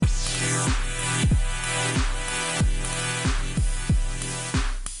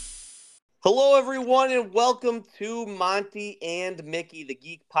Hello, everyone, and welcome to Monty and Mickey, the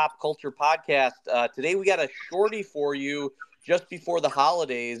Geek Pop Culture Podcast. Today, we got a shorty for you just before the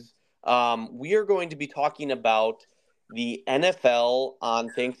holidays. We are going to be talking about the NFL on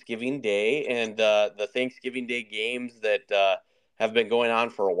Thanksgiving Day and the Thanksgiving Day games that have been going on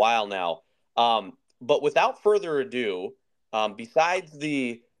for a while now. But without further ado, besides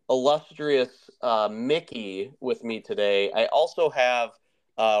the illustrious Mickey with me today, I also have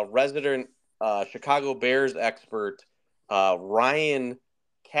resident Chicago Bears expert Ryan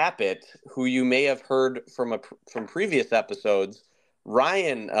Caput, who you may have heard from previous episodes.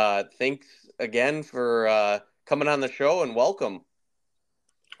 Ryan, thanks again for coming on the show and welcome.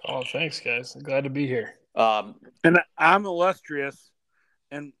 Oh, thanks, guys. Glad to be here. And I'm illustrious,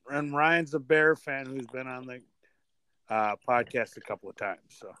 and Ryan's a Bear fan who's been on the podcast a couple of times.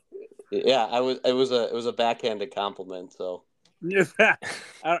 So Yeah, It was a backhanded compliment. So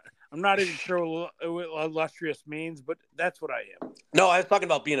I'm not even sure what illustrious means, but that's what I am. no, I was talking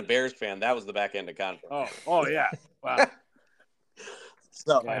about being a Bears fan. That was the backhanded compliment. Oh yeah. Wow.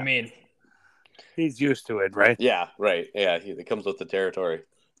 So Yeah. I mean, He's used to it, right? yeah, right. Yeah, it comes with the territory.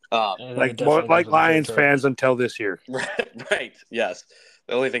 I think it Like definitely like comes with the Lions territory. fans until this year. Right. Yes.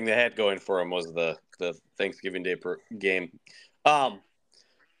 The only thing they had going for them was the Thanksgiving Day game.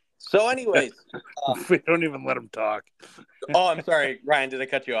 So, anyways, We don't even let them talk. oh, I'm sorry, Ryan. Did I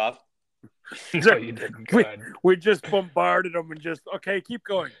cut you off? No, you didn't. Good. We just bombarded them and just okay, keep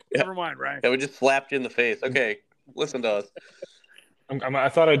going. Yeah. Never mind, Ryan. Yeah, we just slapped you in the face. Okay, listen to us. I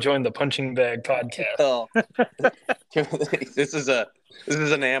thought I joined the punching bag podcast. Oh, this is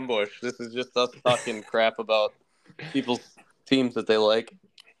an ambush. This is just us talking crap about people's teams that they like.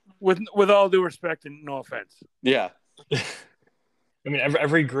 With all due respect and no offense. Yeah. I mean,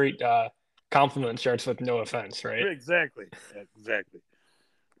 every great compliment starts with no offense, right? Exactly.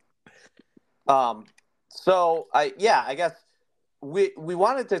 So I guess we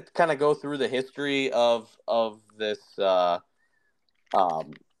wanted to kind of go through the history of this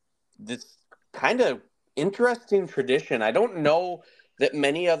this kind of interesting tradition. I don't know that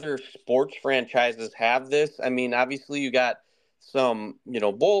many other sports franchises have this. I mean, obviously you got some,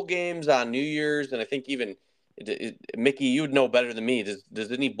 bowl games on New Year's, and I think even Mickey, you'd know better than me.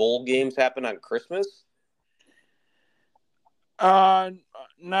 Does any bowl games happen on Christmas?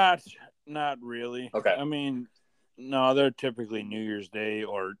 Not really. Okay. I mean, no, they're typically New Year's Day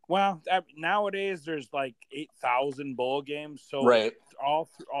nowadays there's like 8,000 bowl games. So Right.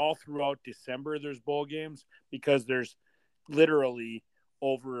 all throughout December there's bowl games because there's literally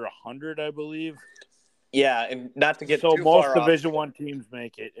over 100, I believe. Yeah, and not to get So too most far off. Division One teams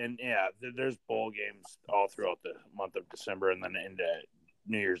make it, and yeah, there's bowl games all throughout the month of December and then into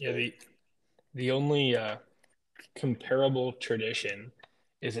New Year's Yeah. Day. The only comparable tradition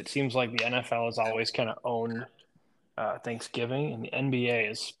is it seems like the NFL has always kind of owned Thanksgiving, and the NBA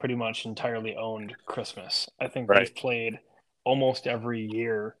is pretty much entirely owned Christmas. I think Right. they've played almost every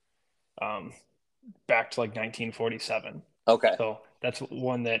year back to like 1947. Okay. So that's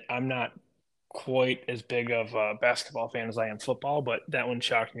one that I'm not quite as big of a basketball fan as I am football, but that one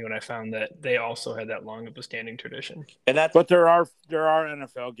shocked me when I found that they also had that long of a standing tradition. And that's But there are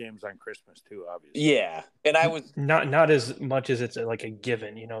NFL games on Christmas too, obviously. yeah. And I was Not as much as it's like a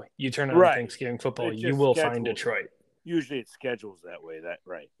given. You turn on Right. Thanksgiving football, It's you just will find scheduled. Detroit. Usually it schedules that way. That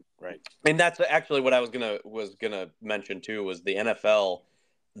right. and that's actually what I was gonna mention too was the NFL,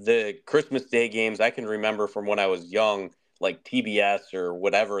 the Christmas Day games. I can remember from when I was young, like TBS or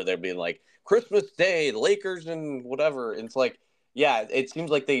whatever. They'd be like Christmas Day, the Lakers and whatever. And it's like, yeah, it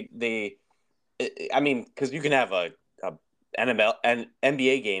seems like I mean, because you can have a an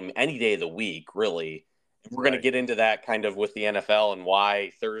NBA game any day of the week, really. We're going to Right. get into that kind of with the NFL and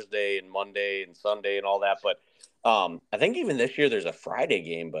why Thursday and Monday and Sunday and all that. But I think even this year there's a Friday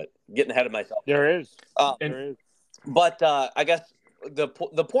game, but getting ahead of myself. There is. Uh, And- There is. But I guess the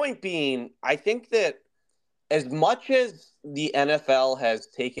point being, I think that as much as the NFL has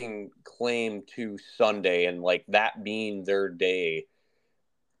taken claim to Sunday and like that being their day,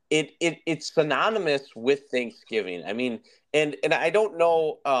 it's synonymous with Thanksgiving. I mean, and I don't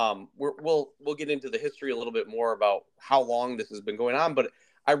know. We'll get into the history a little bit more about how long this has been going on, but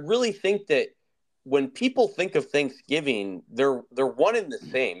I really think that when people think of Thanksgiving, they're one and the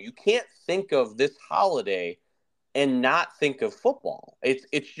same. You can't think of this holiday and not think of football.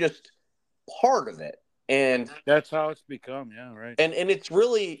 It's just part of it, and That's how it's become. Yeah, right. and it's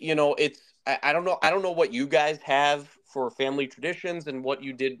really it's I don't know what you guys have for family traditions and what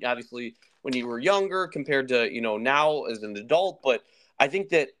you did obviously when you were younger compared to now as an adult, but I think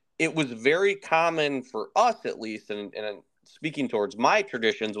that it was very common for us at least, and speaking towards my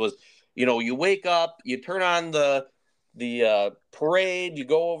traditions was You wake up, you turn on the parade, you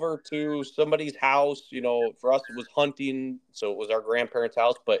go over to somebody's house. For us it was hunting, so it was our grandparents'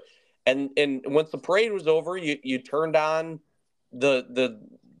 house. But and once the parade was over, you turned on the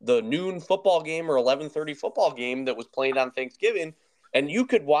noon football game or 11:30 football game that was played on Thanksgiving, and you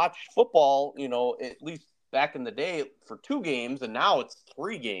could watch football. At least back in the day for 2 games, and now it's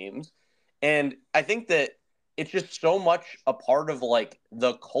 3 games. And I think that it's just so much a part of like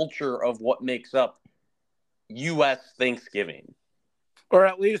the culture of what makes up U.S. Thanksgiving. Or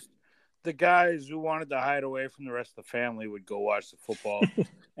at least the guys who wanted to hide away from the rest of the family would go watch the football,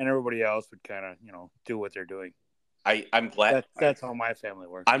 and everybody else would kind of, do what they're doing. I'm glad. That's how my family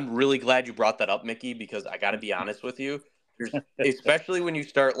works. I'm really glad you brought that up, Mickey, because I got to be honest with you. Especially when you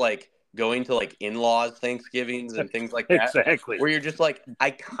start like going to like in-laws Thanksgivings and things like that, Exactly. where you're just like,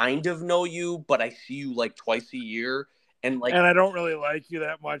 I kind of know you, but I see you like twice a year, and I don't really like you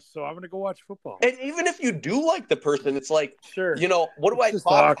that much, so I'm gonna go watch football. And even if you do like the person, it's like, sure, what do I just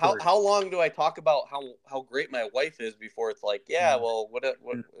talk? awkward. How long do I talk about how great my wife is before it's like, yeah, well,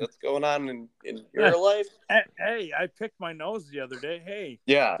 what's going on in your life? Hey, I picked my nose the other day. Hey,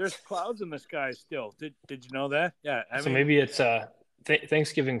 yeah, there's clouds in the sky still. Did you know that? Yeah. Maybe it's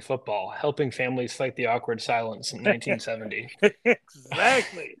Thanksgiving football, helping families fight the awkward silence in 1970.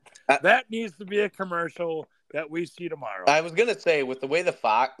 Exactly. That needs to be a commercial that we see tomorrow. I was gonna say, with the way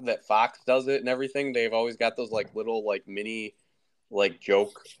Fox does it and everything, they've always got those like little like mini like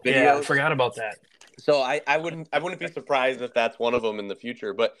joke videos. Yeah, I forgot about that. So I wouldn't be surprised if that's one of them in the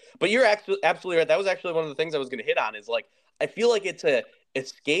future. But you're actually absolutely right. That was actually one of the things I was gonna hit on. Is like, I feel like it's a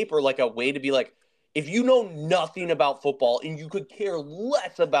escape or like a way to be like, if you know nothing about football and you could care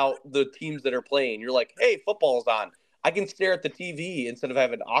less about the teams that are playing, you're like, hey, football's on. I can stare at the TV instead of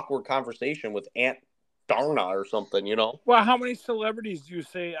having an awkward conversation with Aunt Darna or something, Well, how many celebrities do you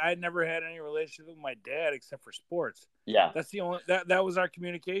say I never had any relationship with my dad except for sports? Yeah. That's the only that was our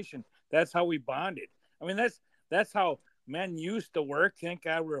communication. That's how we bonded. I mean, that's how men used to work. Thank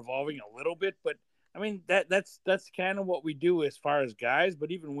God we're evolving a little bit, but I mean that's kind of what we do as far as guys,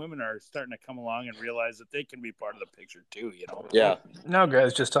 but even women are starting to come along and realize that they can be part of the picture too, Yeah. Now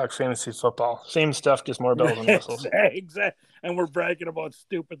guys just talk fantasy football. Same stuff, just more bells and whistles. Exactly. And we're bragging about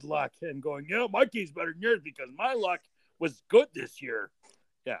stupid luck and going, my team's better than yours because my luck was good this year.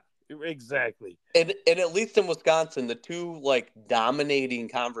 Yeah, exactly. And at least in Wisconsin, the two like dominating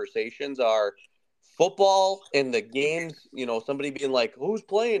conversations are football and the games. Somebody being like, "Who's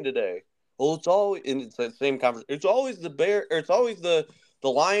playing today?" Well, it's the same conversation. It's always the Bear. Or it's always the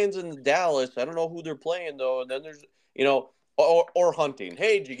Lions and Dallas. I don't know who they're playing though. And then there's or hunting.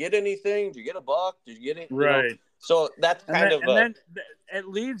 Hey, did you get anything? Did you get a buck? Did you get it? Right. So that's then it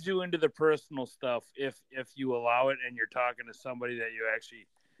leads you into the personal stuff if you allow it and you're talking to somebody that you actually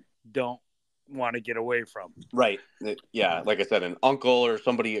don't want to get away from. Right. Yeah. Like I said, an uncle or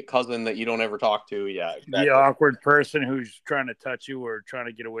a cousin that you don't ever talk to. Yeah. Exactly. The awkward person who's trying to touch you or trying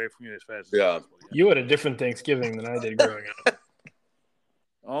to get away from you as fast as possible. Yeah. You had a different Thanksgiving than I did growing up.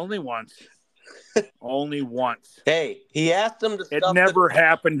 Only once. Only once. Hey, he asked him to stuff. It never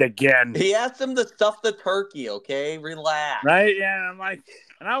happened again. He asked him to stuff the turkey. Okay, relax. Right? Yeah. And I'm like,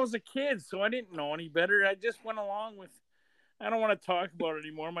 and I was a kid, so I didn't know any better. I just went along with. I don't want to talk about it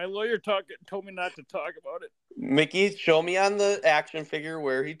anymore. My lawyer told me not to talk about it. Mickey, show me on the action figure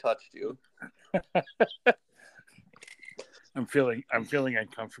where he touched you. I'm feeling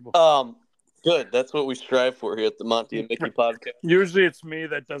uncomfortable. Good. That's what we strive for here at the Monty and Mickey podcast. Usually it's me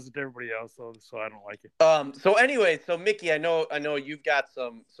that does it to everybody else, though, so I don't like it. So anyway, Mickey, I know you've got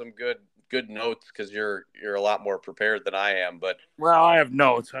some good notes because you're a lot more prepared than I am. But I have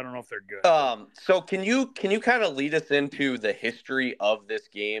notes. I don't know if they're good. So can you kind of lead us into the history of this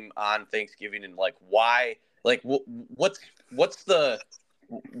game on Thanksgiving and like why, like what's the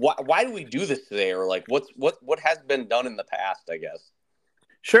why do we do this today, or like what has been done in the past, I guess.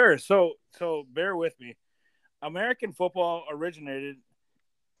 Sure. So bear with me. American football originated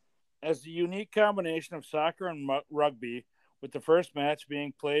as a unique combination of soccer and rugby, with the first match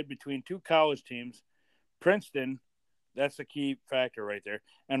being played between two college teams, Princeton, that's a key factor right there,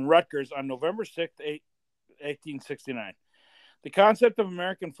 and Rutgers on November 6th, 1869. The concept of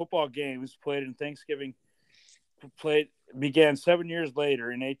American football games played in Thanksgiving began 7 years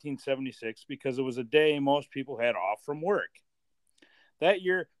later in 1876 because it was a day most people had off from work. That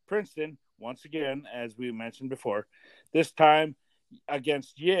year, Princeton, once again, as we mentioned before, this time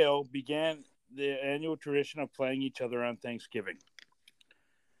against Yale, began the annual tradition of playing each other on Thanksgiving.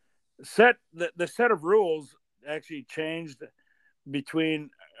 The set of rules actually changed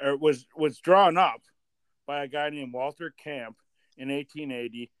was drawn up by a guy named Walter Camp in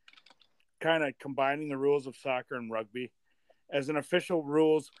 1880 kind of combining the rules of soccer and rugby as an official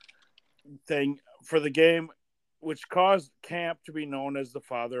rules thing for the game, which caused Camp to be known as the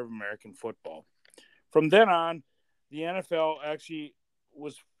father of American football. From then on, the NFL actually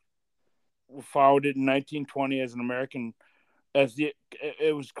was founded in 1920 as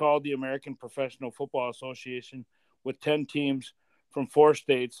it was called the American Professional Football Association, with 10 teams from 4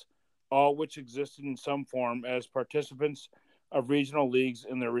 states, all which existed in some form as participants of regional leagues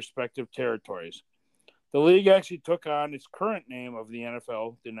in their respective territories. The league actually took on its current name of the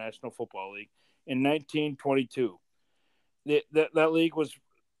NFL, the National Football League, in 1922. That league was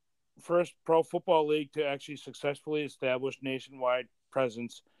first pro football league to actually successfully establish nationwide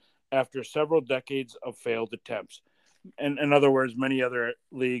presence after several decades of failed attempts. And in other words, many other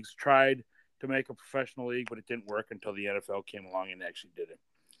leagues tried to make a professional league, but it didn't work until the NFL came along and actually did it.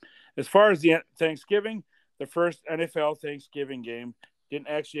 As far as the Thanksgiving, the first NFL Thanksgiving game didn't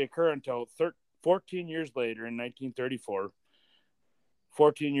actually occur until 14 years later in 1934,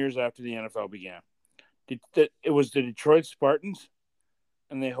 14 years after the NFL began. It was the Detroit Spartans,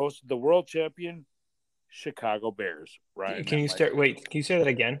 and they hosted the world champion Chicago Bears. Ryan, Can you start? Wait, can you say that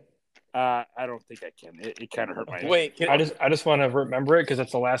again? I don't think I can. It kind of hurt my head. Wait, I just want to remember it because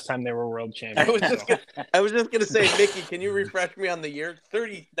it's the last time they were world champions. I was just gonna say, Mickey, can you refresh me on the year?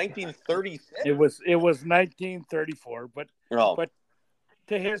 1936? It was 1934, but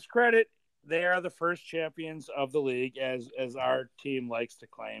to his credit, they are the first champions of the league, as our team likes to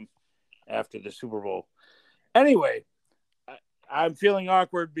claim after the Super Bowl. Anyway, I'm feeling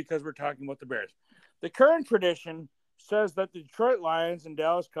awkward because we're talking about the Bears. The current tradition says that the Detroit Lions and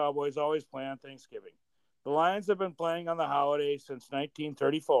Dallas Cowboys always play on Thanksgiving. The Lions have been playing on the holiday since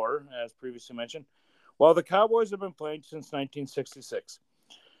 1934, as previously mentioned, while the Cowboys have been playing since 1966.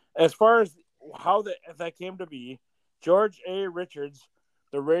 As far as how that came to be, George A. Richards,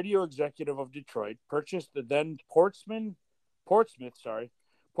 the radio executive of Detroit, purchased the then Portsmouth,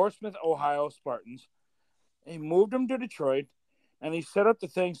 Ohio Spartans. He moved them to Detroit, and he set up the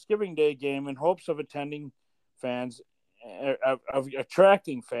Thanksgiving Day game in hopes of attracting fans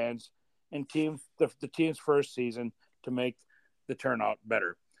in the team's first season to make the turnout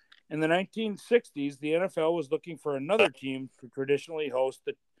better. In the 1960s, the NFL was looking for another team to traditionally host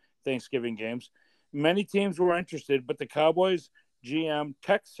the Thanksgiving games. Many teams were interested, but the Cowboys GM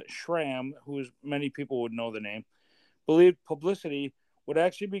Tex Schramm, who many people would know the name, believed publicity would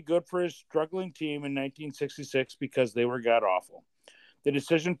actually be good for his struggling team in 1966 because they were god-awful. The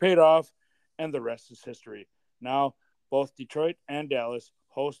decision paid off, and the rest is history. Now, both Detroit and Dallas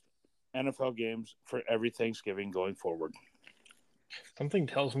host NFL games for every Thanksgiving going forward. Something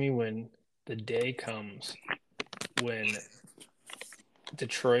tells me when the day comes when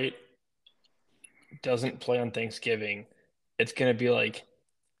Detroit doesn't play on Thanksgiving, it's going to be like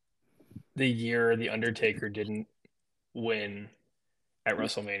the year The Undertaker didn't win at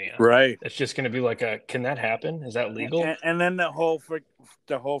WrestleMania. Right. It's just going to be like can that happen? Is that legal? And then the whole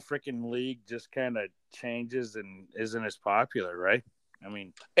freaking league just kind of changes and isn't as popular, right? I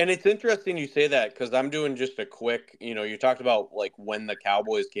mean, and it's interesting you say that because I'm doing just a quick, you talked about like when the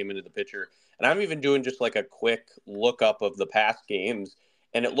Cowboys came into the picture, and I'm even doing just like a quick look up of the past games,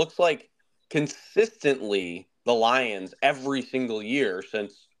 and it looks like consistently the Lions every single year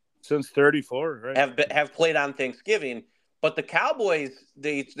since 34, right, have played on Thanksgiving. But the Cowboys,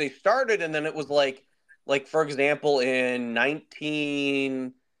 they started, and then it was like for example in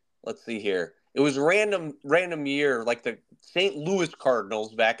let's see here, it was random year, like the St. Louis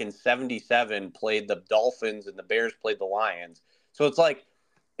Cardinals back in '77 played the Dolphins and the Bears played the Lions. So it's like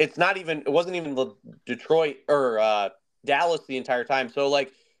it wasn't even the Detroit or Dallas the entire time. So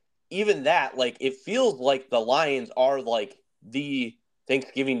like even that, like it feels like the Lions are like the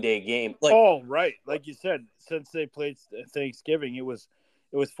Thanksgiving Day game. Like, oh, right. Like you said, since they played Thanksgiving, it was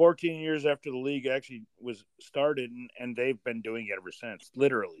 14 years after the league actually was started, and they've been doing it ever since,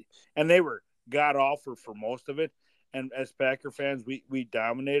 literally. And they were god-awful for most of it. And as Packer fans, we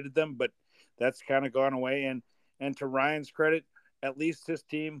dominated them, but that's kind of gone away. And to Ryan's credit, at least his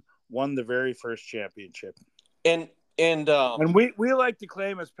team won the very first championship. And we like to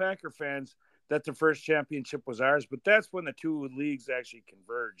claim as Packer fans that the first championship was ours, but that's when the two leagues actually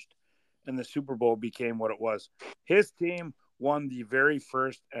converged and the Super Bowl became what it was. His team won the very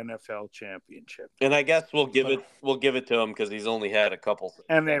first NFL championship. And I guess we'll give it to him because he's only had a couple.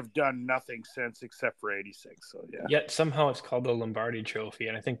 And they've done nothing since except for 86. So yeah. Yet somehow it's called the Lombardi Trophy,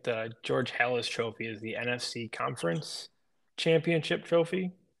 and I think the George Halas Trophy is the NFC Conference Championship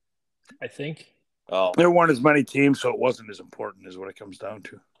Trophy. I think. Oh, there weren't as many teams, so it wasn't as important, is what it comes down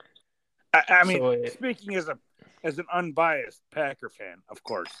to. I mean, speaking as an unbiased Packer fan, of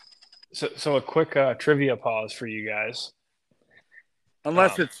course. So a quick trivia pause for you guys.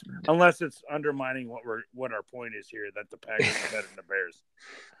 Unless it's undermining what our point is here, that the Packers are better than the Bears.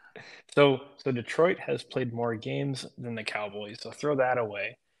 So Detroit has played more games than the Cowboys. So throw that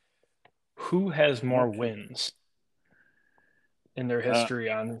away. Who has more wins in their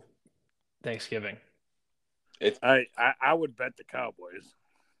history on Thanksgiving? I would bet the Cowboys.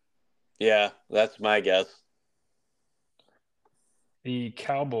 Yeah, that's my guess. The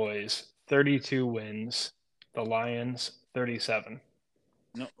Cowboys, 32 wins. The Lions, 37.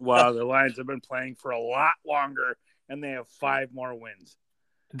 No, wow, the Lions have been playing for a lot longer, and they have 5 more wins.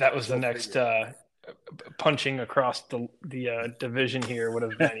 That was the next punching across the division here would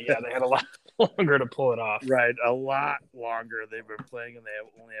have been. Yeah, they had a lot longer to pull it off. Right, a lot longer they've been playing, and they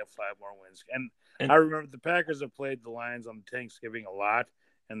only have 5 more wins. And I remember the Packers have played the Lions on Thanksgiving a lot,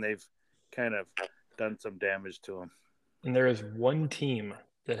 and they've kind of done some damage to them. And there is one team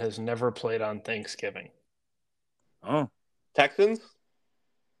that has never played on Thanksgiving. Oh, Texans?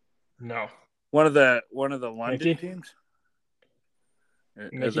 No. One of the London teams?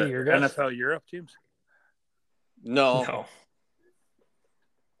 Mickey, your guess? NFL Europe teams? No.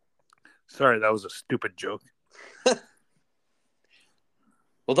 Sorry, that was a stupid joke.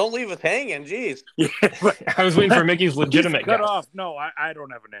 Well, don't leave us hanging. Jeez. Yeah, I was waiting for Mickey's legitimate cut guess. off. No, I don't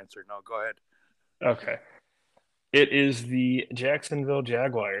have an answer. No, go ahead. Okay. It is the Jacksonville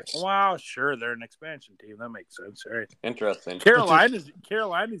Jaguars. Wow, sure. They're an expansion team. That makes sense. All right. Interesting.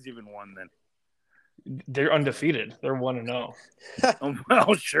 Carolina's even won then. They're undefeated. They're 1-0.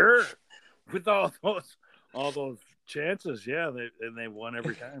 Well, sure. With all those chances, yeah, they won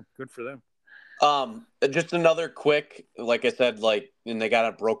every time. Good for them. Just another quick, like I said, and they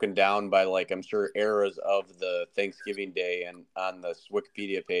got it broken down by I'm sure eras of the Thanksgiving Day and on this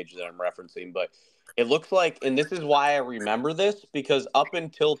Wikipedia page that I'm referencing, but it looks like, and this is why I remember this, because up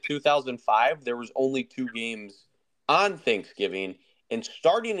until 2005, there was only 2 games on Thanksgiving, and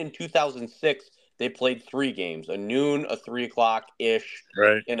starting in 2006, they played 3 games, a noon, a 3 o'clock-ish,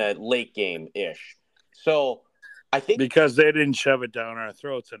 right, and a late game-ish. So I think because they didn't shove it down our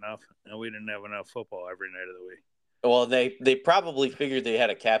throats enough, and we didn't have enough football every night of the week. Well, they probably figured they had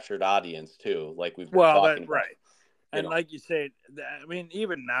a captured audience too, like we've been talking about. Right. And like you say, I mean,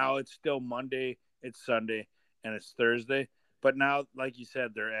 even now it's still Monday, it's Sunday, and it's Thursday. But now, like you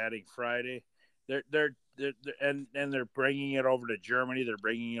said, they're adding Friday. They're bringing it over to Germany. They're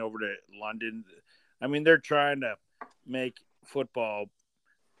bringing it over to London. I mean, they're trying to make football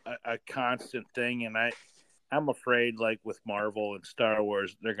a constant thing, and I'm afraid, like with Marvel and Star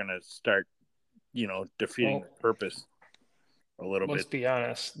Wars, they're going to start, defeating the purpose a little bit. Let's be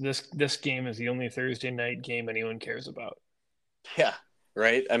honest. This game is the only Thursday night game anyone cares about. Yeah,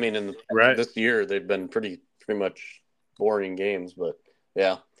 right. I mean, this year they've been pretty much boring games, but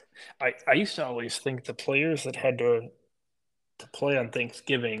yeah. I used to always think the players that had to play on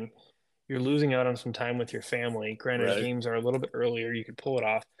Thanksgiving, you're losing out on some time with your family. Granted, games are a little bit earlier; you could pull it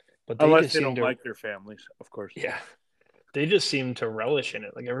off, but unless they don't like their families, of course. Yeah, they just seem to relish in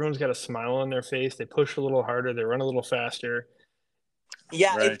it. Like everyone's got a smile on their face. They push a little harder. They run a little faster.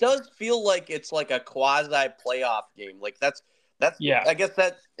 Yeah, It does feel like it's like a quasi playoff game. Like that's yeah. I guess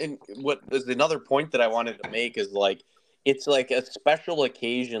that what is another point that I wanted to make is it's like a special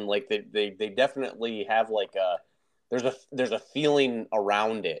occasion. Like they definitely have there's a feeling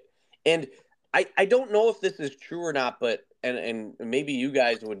around it. And I don't know if this is true or not, but and maybe you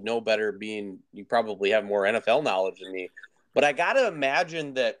guys would know better, being you probably have more NFL knowledge than me. But I gotta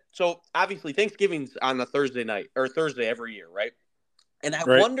imagine that. So obviously Thanksgiving's on a Thursday night or Thursday every year, right? And I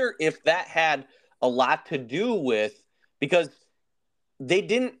wonder if that had a lot to do with, because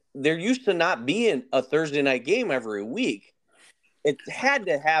there used to not be a Thursday night game every week. It had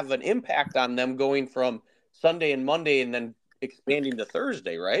to have an impact on them going from Sunday and Monday and then expanding to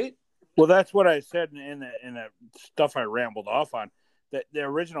Thursday, right? Well, that's what I said in the stuff I rambled off on. That the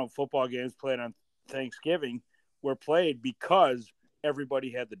original football games played on Thanksgiving were played because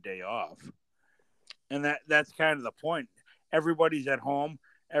everybody had the day off. And that's kind of the point. Everybody's at home.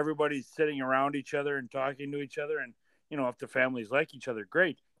 Everybody's sitting around each other and talking to each other. And, if the families like each other,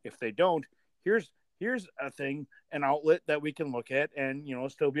 great. If they don't, here's a thing, an outlet that we can look at and,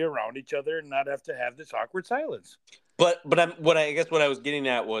 still be around each other and not have to have this awkward silence. But what I was getting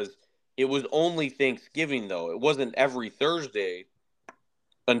at was it was only Thanksgiving, though. It wasn't every Thursday.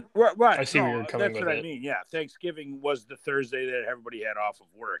 Right. I see where you're coming with it. That's what I mean. Yeah. Thanksgiving was the Thursday that everybody had off of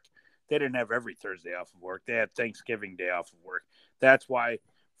work. They didn't have every Thursday off of work. They had Thanksgiving Day off of work. That's why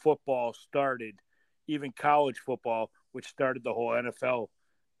football started, even college football, which started the whole NFL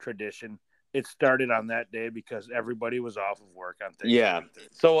tradition. it started on that day because everybody was off of work on Thanksgiving. Yeah.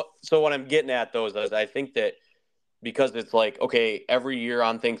 So what I'm getting at though is I think that because it's like, okay, every year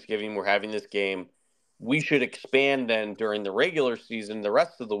on Thanksgiving we're having this game, we should expand then during the regular season, the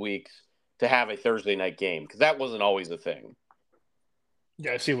rest of the weeks, to have a Thursday night game because that wasn't always a thing.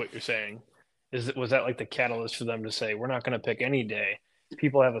 Yeah, I see what you're saying. Was that like the catalyst for them to say we're not going to pick any day?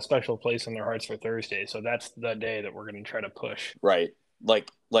 People have a special place in their hearts for Thursday, so that's the day that we're going to try to push. Right.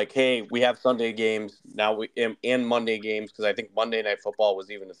 Like, hey, we have Sunday games now, and Monday games because I think Monday Night Football was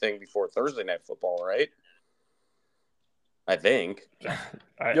even a thing before Thursday Night Football, right? I think.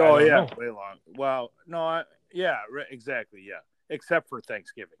 I don't know. Way long. Well, no, exactly, yeah. Except for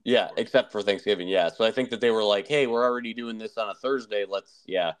Thanksgiving. Yeah, except for Thanksgiving, yeah. So I think that they were like, hey, we're already doing this on a Thursday.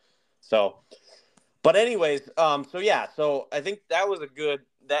 So, but anyways, so I think that was a good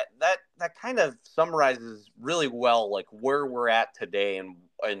that kind of summarizes really well like where we're at today and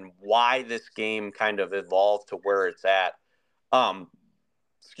why this game kind of evolved to where it's at.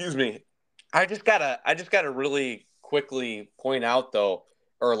 Excuse me. I just gotta really quickly point out though,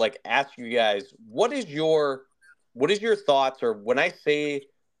 or like ask you guys, what is your thoughts, or when I say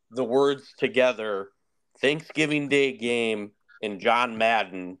the words together, Thanksgiving Day game and John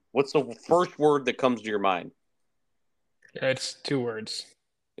Madden, what's the first word that comes to your mind? Yeah, it's 2 words.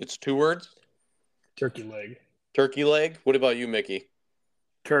 It's 2 words? Turkey leg. Turkey leg? What about you, Mickey?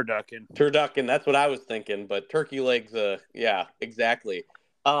 Turducken. Turducken, that's what I was thinking, but turkey legs, yeah, exactly.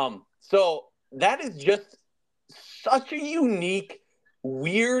 So that is just such a unique,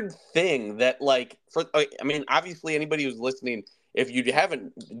 weird thing that, like, I mean, obviously, anybody who's listening, if you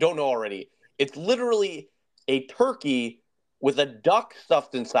don't know already, it's literally a turkey with a duck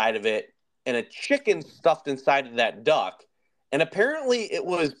stuffed inside of it and a chicken stuffed inside of that duck. And apparently, it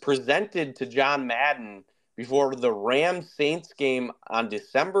was presented to John Madden before the Rams Saints game on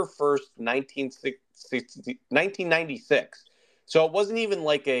December 1st, 1996. So it wasn't even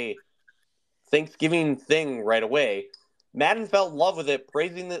like a Thanksgiving thing right away. Madden fell in love with it,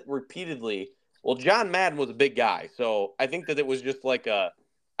 praising it repeatedly. Well, John Madden was a big guy, so I think that it was just like I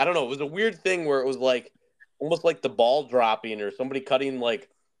don't know, it was a weird thing where it was like almost like the ball dropping or somebody cutting like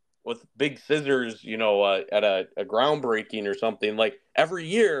with big scissors, at a groundbreaking or something. Like every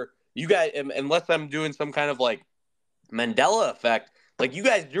year, you guys, unless I'm doing some kind of like Mandela effect, like you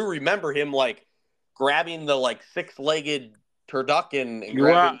guys do remember him like grabbing the like 6-legged turducken and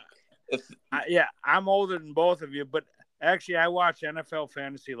grabbing. I'm older than both of you, but actually I watch NFL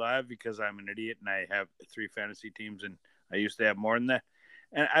Fantasy Live because I'm an idiot and I have 3 fantasy teams and I used to have more than that.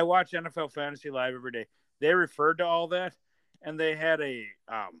 And I watch NFL Fantasy Live every day. They referred to all that, and they had a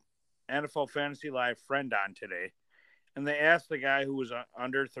NFL Fantasy Live friend on today, and they asked the guy who was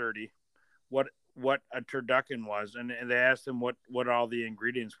under 30 what a turducken was, and they asked him what all the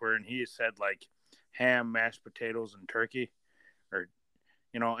ingredients were, and he said like ham, mashed potatoes, and turkey, or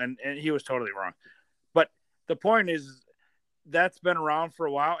and he was totally wrong. But the point is that's been around for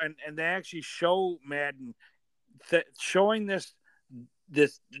a while, and they actually show Madden showing this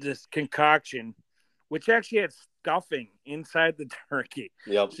concoction, which actually had stuffing inside the turkey.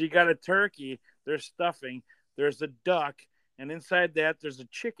 Yep. So you got a turkey, there's stuffing, there's a duck, and inside that there's a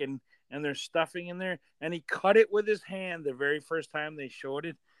chicken, and there's stuffing in there. And he cut it with his hand the very first time they showed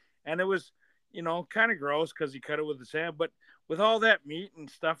it, and it was kind of gross because he cut it with his hand. But with all that meat and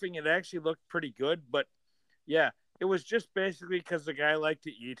stuffing, it actually looked pretty good. But yeah, it was just basically because the guy liked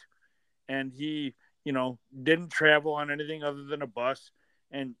to eat, and he didn't travel on anything other than a bus.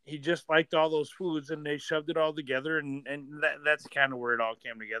 And he just liked all those foods, and they shoved it all together, and that's kind of where it all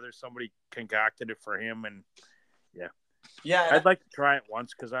came together. Somebody concocted it for him, and yeah. I'd like to try it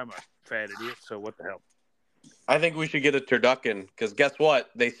once because I'm a fat idiot. So what the hell? I think we should get a turducken because guess what?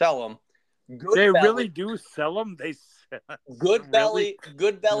 They sell them. Really do sell them. They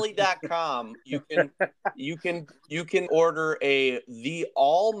Goodbelly.com. You can order the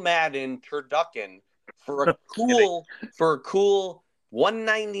All Madden turducken for a cool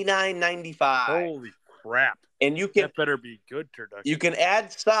 $199.95. Holy crap! And that better be good turducken. You can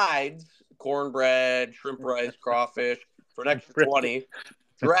add sides: cornbread, shrimp rice, crawfish for an extra $20.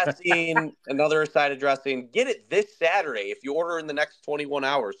 Dressing, another side of dressing. Get it this Saturday if you order in the next 21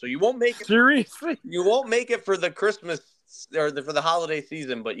 hours. So you won't make it. Seriously? You won't make it for the Christmas or for the holiday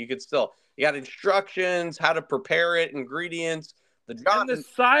season, but you could still. You got instructions, how to prepare it, ingredients, and the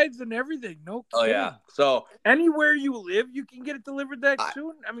sides and everything. No kidding. Oh yeah. So anywhere you live, you can get it delivered that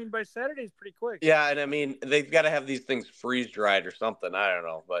soon. I mean, by Saturday is pretty quick. Yeah, and I mean they've got to have these things freeze dried or something. I don't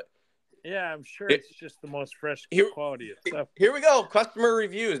know, but. Yeah, I'm sure it's just the most fresh quality of stuff. Here we go. Customer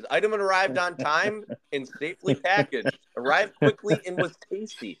reviews. Item arrived on time and safely packaged. Arrived quickly and was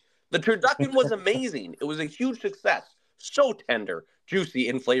tasty. The turducken was amazing. It was a huge success. So tender, juicy,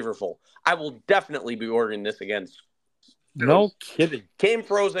 and flavorful. I will definitely be ordering this again. No kidding. Came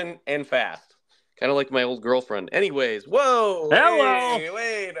frozen and fast. Kind of like my old girlfriend. Anyways, whoa. Hello. Hey,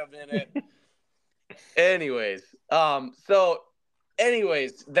 wait a minute. Anyways,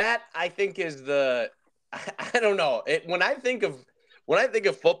 that I think is I don't know. When I think of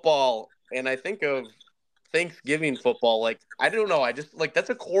football and I think of Thanksgiving football, like I don't know, I just like that's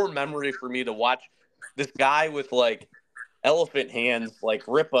a core memory for me to watch this guy with like elephant hands like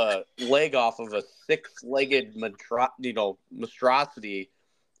rip a leg off of a six-legged monstrosity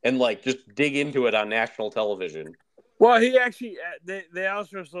and like just dig into it on national television. Well, he actually they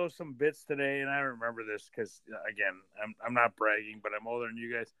also showed some bits today, and I remember this because again, I'm not bragging, but I'm older than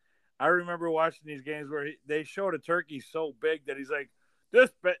you guys. I remember watching these games where they showed a turkey so big that he's like,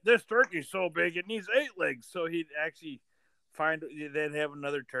 this turkey's so big it needs 8 legs. So he'd actually they'd have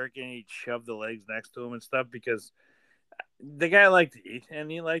another turkey and he'd shove the legs next to him and stuff because the guy liked to eat and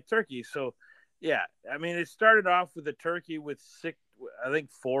he liked turkey. So yeah, I mean, it started off with a turkey with 6, I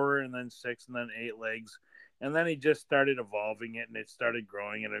think 4, and then 6, and then 8 legs. And then he just started evolving it, and it started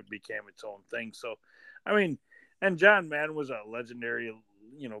growing, and it became its own thing. So, I mean, and John Madden was a legendary,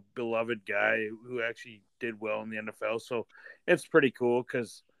 beloved guy who actually did well in the NFL. So it's pretty cool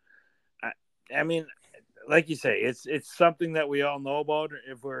because, I mean, like you say, it's something that we all know about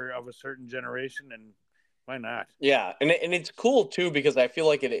if we're of a certain generation, and why not? Yeah, and it's cool too because I feel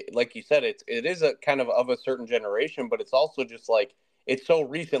like like you said, it is a kind of a certain generation, but it's also just like it's so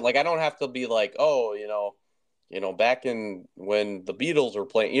recent. Like I don't have to be like, oh, back in when the Beatles were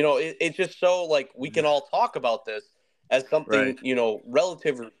playing, it's just so like we can all talk about this as something, Right.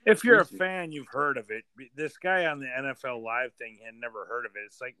 relatively. If you're recent. a fan, you've heard of it. This guy on the NFL Live thing had never heard of it.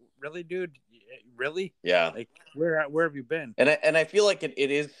 It's like, really, dude? Really? Yeah. Like, where have you been? And I feel like it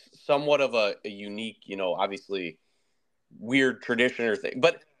is somewhat of a unique, obviously weird tradition or thing.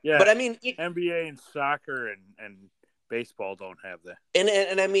 But Yeah, I mean, NBA and soccer and baseball don't have that.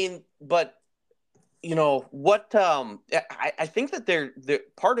 and I mean, but what I think that they're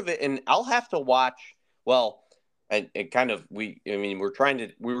part of it, and I'll have to watch. Well, and it kind of I mean we were trying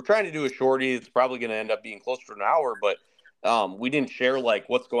to do a shorty. It's probably going to end up being closer to an hour, but we didn't share like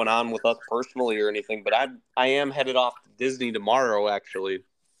what's going on with us personally or anything. But I am headed off to Disney tomorrow actually,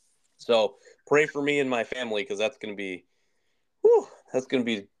 so pray for me and my family because that's going to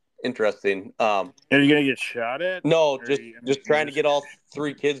be interesting. Are you gonna get shot at? No, Or just trying to get all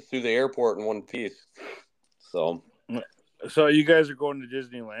 3 kids through the airport in one piece. So you guys are going to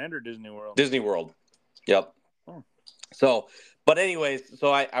Disneyland or Disney World? Disney World. Yep. Oh. So, but anyways,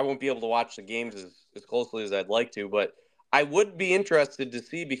 so I won't be able to watch the games as closely as I'd like to, but I would be interested to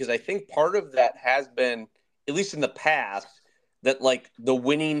see because I think part of that has been, at least in the past, that like the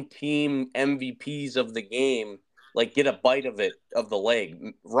winning team MVPs of the game like get a bite of the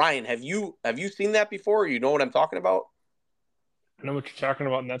leg. Ryan, have you seen that before? You know what I'm talking about? I know what you're talking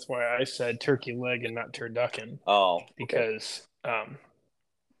about, and that's why I said turkey leg and not turducken. Oh, okay. Because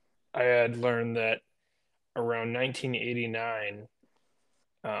I had learned that around 1989,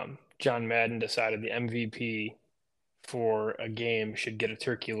 John Madden decided the MVP for a game should get a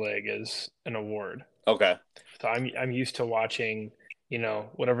turkey leg as an award. Okay. So I'm used to watching,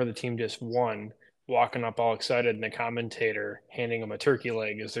 whatever the team just won, walking up all excited, and the commentator handing them a turkey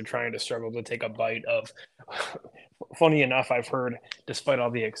leg as they're trying to struggle to take a bite of. Funny enough, I've heard, despite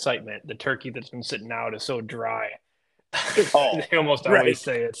all the excitement, the turkey that's been sitting out is so dry. They almost always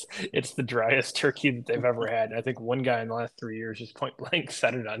say it's the driest turkey that they've ever had. And I think one guy in the last 3 years just point blank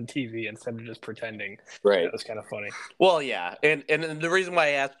said it on TV instead of just pretending. Right. That was kind of funny. Well, yeah, and the reason why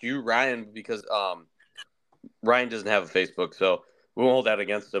I asked you, Ryan, because Ryan doesn't have a Facebook, so we won't hold that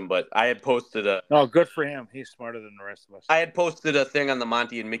against him. But I had posted Oh, good for him. He's smarter than the rest of us. I had posted a thing on the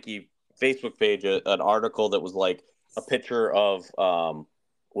Monty and Mickey Facebook page, an article that was like a picture of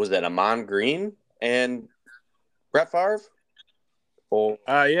was that Amon Green and Brett Favre? Oh,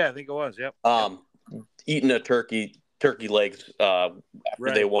 yeah, I think it was. Yep. Eating a turkey legs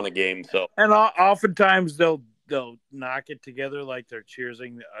after they won a game. So, and oftentimes they'll knock it together like they're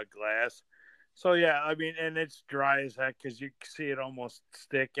cheersing a glass. So yeah, I mean, and it's dry as heck because you see it almost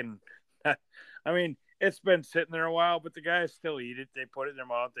stick. And I mean, it's been sitting there a while, but the guys still eat it. They put it in their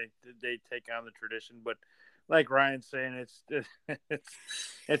mouth. They take on the tradition. But like Ryan's saying,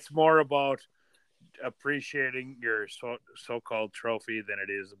 it's more about appreciating your so-called trophy than it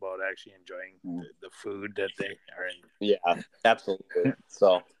is about actually enjoying the food that they are in. Yeah, absolutely.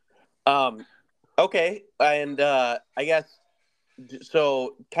 So, okay, and I guess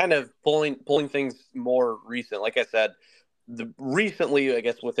so. Kind of pulling things more recent. Like I said, recently, I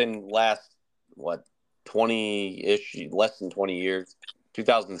guess within last 20-ish, less than 20 years,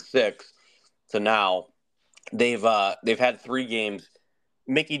 2006 to now, they've had 3 games.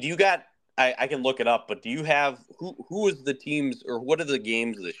 Mickey, do you got? I can look it up, but do you have who is the teams or what are the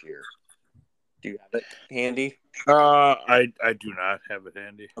games this year? Do you have it handy? I do not have it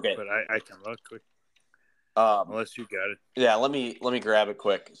handy. Okay. But I can look quick. Unless you got it. Yeah, let me grab it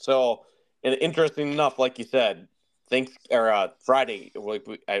quick. So, and interesting enough, like you said, Friday,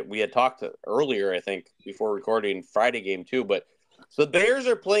 we had talked earlier, I think, before recording Friday game too. But so the Bears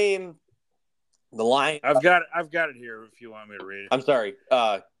are playing the Lions. I've got it here if you want me to read it. I'm sorry.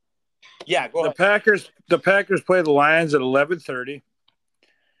 Yeah, go ahead. The Packers play the Lions at 11:30.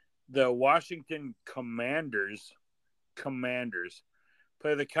 The Washington Commanders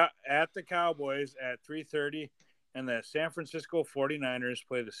play at the Cowboys at 3:30, and the San Francisco 49ers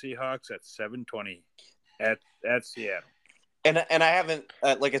play the Seahawks at 7:20 at Seattle. And I haven't,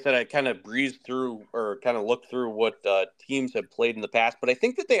 like I said, I kind of breezed through or kind of looked through what teams have played in the past, but I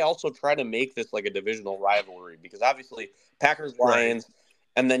think that they also try to make this like a divisional rivalry because obviously Packers Lions, right.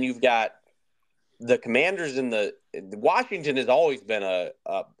 And then you've got the Commanders in the Washington has always been a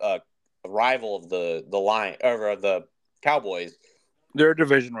rival of the Lions or the Cowboys. They're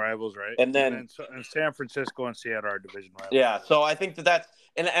division rivals, right? And then and San Francisco and Seattle are division rivals. Yeah, so I think that's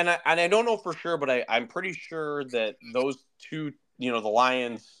and I don't know for sure, but I'm pretty sure that those two, the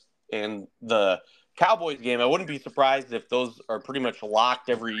Lions and the Cowboys game, I wouldn't be surprised if those are pretty much locked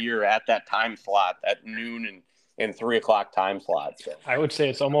every year at that time slot at noon and 3:00 time slot. So. I would say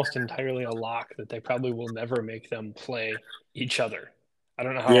it's almost entirely a lock that they probably will never make them play each other. I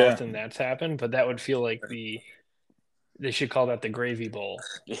don't know how often that's happened, but that would feel like they should call that the gravy bowl.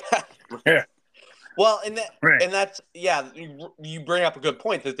 Yeah. Well, and that's you bring up a good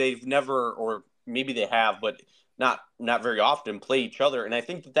point that they've never, or maybe they have, but not very often play each other. And I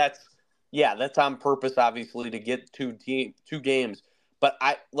think that's on purpose, obviously, to get two games. But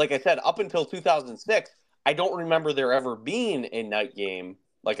like I said, up until 2006, I don't remember there ever being a night game,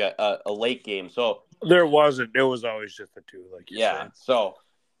 like a late game. So there wasn't. It was always just the two, like you said. So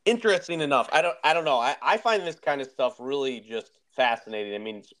interesting enough. I don't know. I find this kind of stuff really just fascinating. I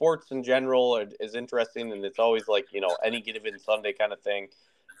mean, sports in general is interesting, and it's always like any given Sunday kind of thing.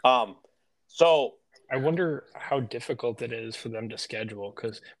 So I wonder how difficult it is for them to schedule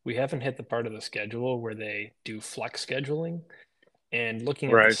because we haven't hit the part of the schedule where they do flex scheduling. And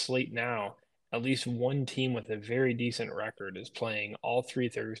looking at the slate now, at least one team with a very decent record is playing all 3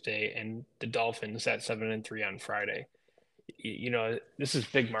 Thursday, and the Dolphins at 7-3 on Friday. This is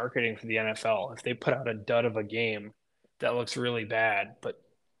big marketing for the NFL. If they put out a dud of a game, that looks really bad. But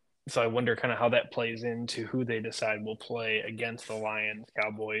so I wonder kind of how that plays into who they decide will play against the Lions,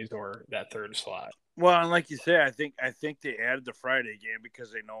 Cowboys, or that third slot. Well, and like you say, I think they added the Friday game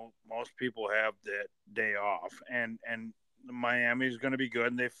because they know most people have that day off, and Miami is going to be good.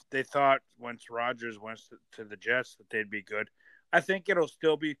 And they thought once Rodgers went to the Jets that they'd be good. I think it'll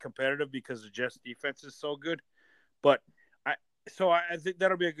still be competitive because the Jets defense is so good, but I think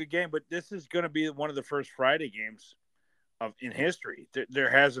that'll be a good game. But this is going to be one of the first Friday games in history.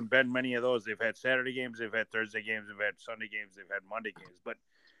 There hasn't been many of those. They've had Saturday games, they've had Thursday games, they've had Sunday games, they've had Monday games. But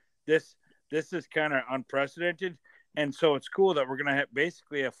this is kind of unprecedented, and so it's cool that we're going to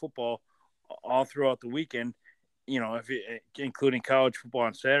basically have football all throughout the weekend. Including college football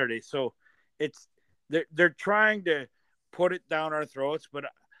on Saturday. So they're trying to put it down our throats. But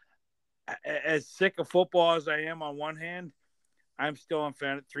as sick of football as I am on one hand, I'm still on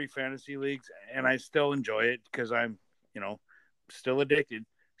 3 fantasy leagues, and I still enjoy it because I'm, still addicted.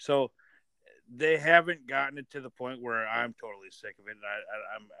 So they haven't gotten it to the point where I'm totally sick of it.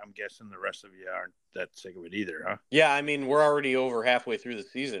 And I'm guessing the rest of you aren't that sick of it either, huh? Yeah, I mean, we're already over halfway through the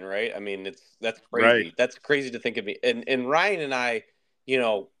season, right? I mean, that's crazy. Right. That's crazy to think of me. And Ryan and I,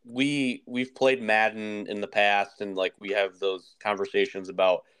 we've played Madden in the past, and like we have those conversations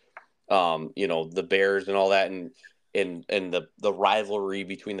about, the Bears and all that, and the rivalry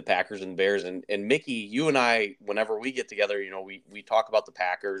between the Packers and Bears. And Mickey, you and I, whenever we get together, we talk about the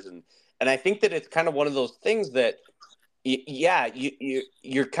Packers, and I think that it's kind of one of those things that,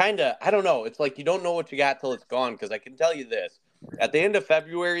 you're kind of, I don't know. It's like you don't know what you got till it's gone. Because I can tell you this, at the end of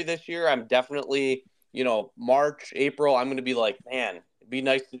February this year, I'm definitely, March, April, I'm going to be like, man, it'd be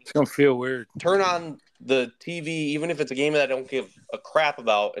nice to. It's going to feel weird. Turn on the TV, even if it's a game that I don't give a crap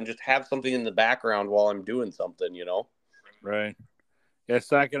about, and just have something in the background while I'm doing something, Right. Yeah, it's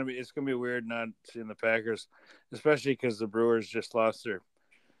going to be weird not seeing the Packers, especially because the Brewers just lost their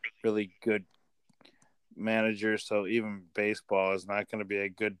really good manager. So even baseball is not going to be a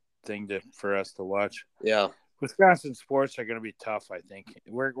good thing for us to watch. Yeah. Wisconsin sports are going to be tough. I think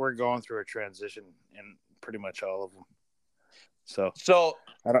we're going through a transition in pretty much all of them. So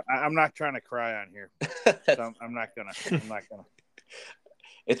I'm not trying to cry on here. So I'm not gonna.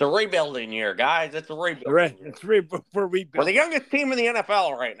 It's a rebuilding year, guys. It's a rebuilding Right. year. We're rebuilding. We're the youngest team in the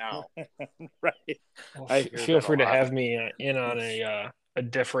NFL right now. Right. Well, feel free to have me in on a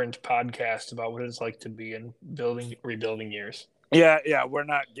different podcast about what it's like to be in rebuilding years. Yeah, we're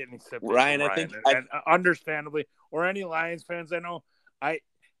not getting sympathy Ryan, from Ryan. And understandably, or any Lions fans I know,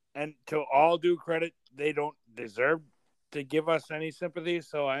 and to all due credit, they don't deserve to give us any sympathy.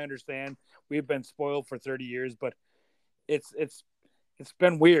 So I understand we've been spoiled for 30 years, but it's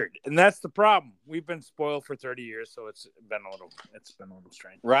been weird, and that's the problem. We've been spoiled for 30 years, so it's been a little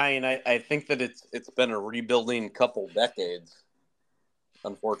strange. Ryan, I think that it's been a rebuilding couple decades,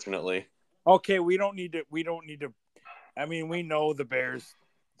 unfortunately. Okay, we don't need to. I mean, we know the Bears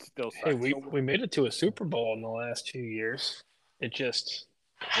still suck. Hey, we made it to a Super Bowl in the last 2 years. It just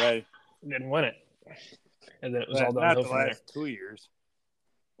didn't win it, and then it was all downhill from there. Not the last 2 years,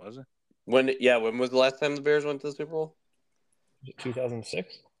 was it? When was the last time the Bears went to the Super Bowl?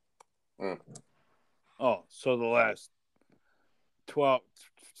 2006. Oh, so the last 12,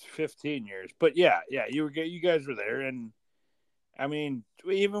 15 years. But yeah, you guys were there, and I mean,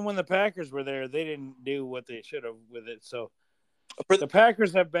 even when the Packers were there, they didn't do what they should have with it. So the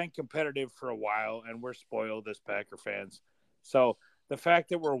Packers have been competitive for a while, and we're spoiled as Packer fans. So the fact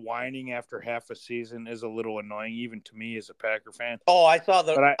that we're whining after half a season is a little annoying, even to me as a Packer fan. Oh, I saw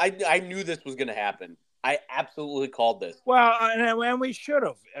I knew this was going to happen. I absolutely called this. Well, and we should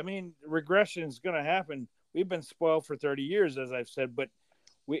have. I mean, regression is going to happen. We've been spoiled for 30 years, as I've said, but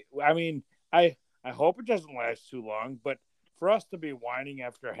I hope it doesn't last too long. But for us to be whining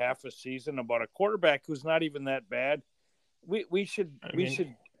after half a season about a quarterback who's not even that bad, we should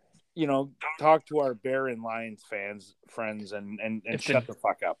talk to our Bear and Lions friends and shut the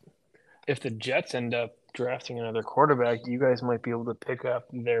fuck up. If the Jets end up drafting another quarterback, you guys might be able to pick up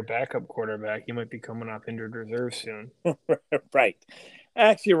their backup quarterback. He might be coming off injured reserve soon. Right.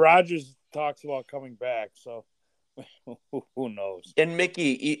 Actually, Rodgers talks about coming back, so who knows? And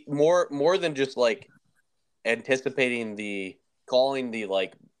Mickey, more than just like anticipating we're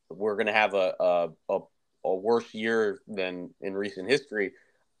going to have a worse year than in recent history.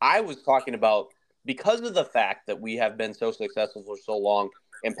 I was talking about, because of the fact that we have been so successful for so long,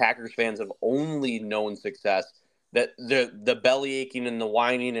 and Packers fans have only known success, that the belly aching and the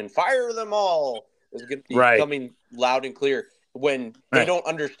whining and fire them all is going to be coming loud and clear when they don't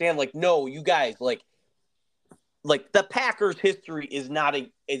understand. Like, no, you guys, like the Packers' history is not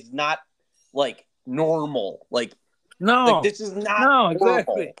like normal. Like, this is not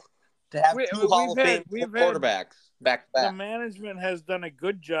exactly to have two Hall of Fame quarterbacks back to back. The management has done a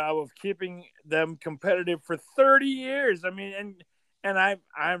good job of keeping them competitive for 30 years. I mean, and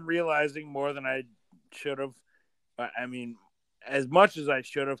I'm realizing more than I should have. I mean, as much as I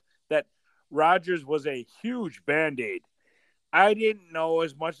should have, that Rodgers was a huge Band-Aid. I didn't know,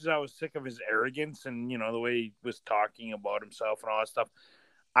 as much as I was sick of his arrogance and, the way he was talking about himself and all that stuff,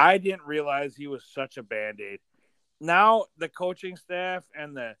 I didn't realize he was such a Band-Aid. Now the coaching staff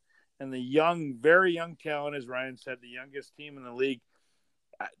and the young, very young talent, as Ryan said, the youngest team in the league,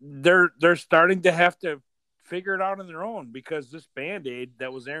 they're starting to have to figure it out on their own, because this Band-Aid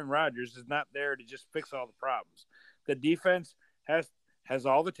that was Aaron Rodgers is not there to just fix all the problems. The defense has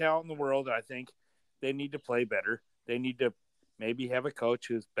all the talent in the world. I think they need to play better. They need to maybe have a coach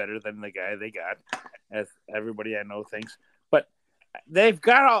who's better than the guy they got, as everybody I know thinks. But they've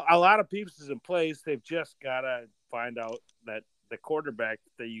got a lot of pieces in place. They've just got to find out that the quarterback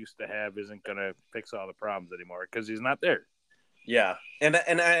they used to have isn't going to fix all the problems anymore, because he's not there. Yeah, and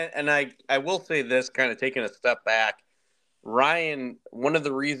I will say this, kind of taking a step back, Ryan. One of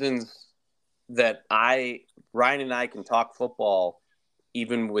the reasons that Ryan and I can talk football,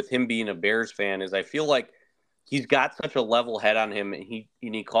 even with him being a Bears fan, is I feel like he's got such a level head on him, and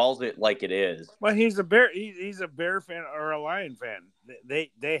he calls it like it is. Well, he's a Bear fan or a Lion fan.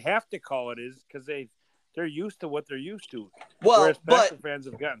 They have to call it is, because they're used to what they're used to. Well, whereas Packer fans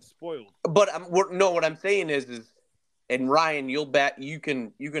have gotten spoiled. But what I'm saying is, and Ryan, you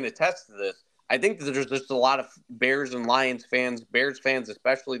can attest to this. I think that there's just a lot of Bears and Lions fans, Bears fans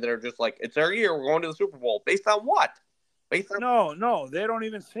especially, that are just like, it's our year, we're going to the Super Bowl. Based on what? No, they don't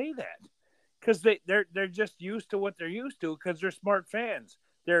even say that, because they're just used to what they're used to, because they're smart fans.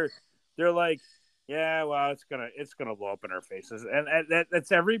 They're like, yeah, well, it's gonna blow up in our faces, and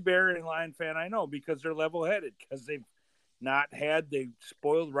that's every Bear and Lion fan I know, because they're level-headed, because they've not had the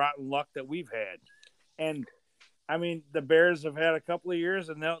spoiled rotten luck that we've had. And I mean, the Bears have had a couple of years,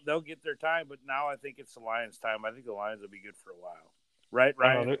 and they'll get their time. But now I think it's the Lions' time. I think the Lions will be good for a while, right,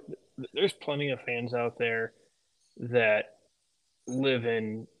 Ryan? There's plenty of fans out there that live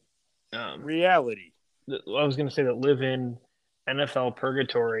in reality. I was going to say that live in NFL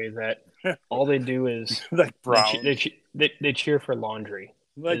purgatory. That all they do is like Browns. They cheer for laundry,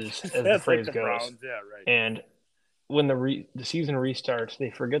 as the phrase goes. Browns. Yeah, right. And when the season restarts, they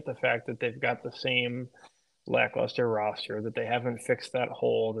forget the fact that they've got the same lackluster roster, that they haven't fixed that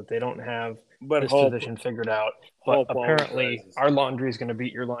hole, that they don't have this position figured out. But apparently, our laundry is going to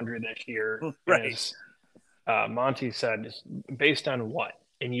beat your laundry this year. Right. As Monty said, based on what?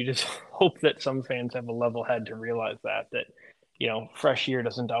 And you just hope that some fans have a level head to realize that fresh year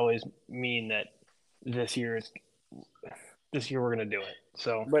doesn't always mean that this year we're going to do it.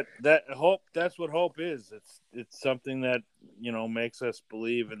 So, but that's what hope is. It's something that, makes us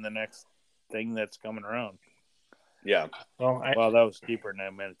believe in the next thing that's coming around. Yeah. Well, that was deeper than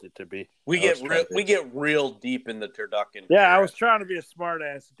I meant it to be. We get real deep in the turducken. Yeah, I was trying to be a smart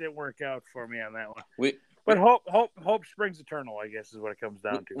ass. It didn't work out for me on that one. But hope springs eternal, I guess, is what it comes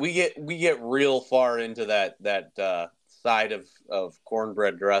down to. We get real far into that side of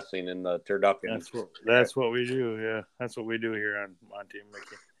cornbread dressing in the turducken. That's what we do. Yeah, that's what we do here on Monty and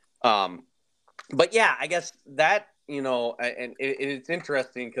Mickey. But yeah, I guess that and it's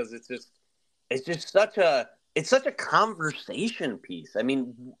interesting because it's just such a conversation piece. I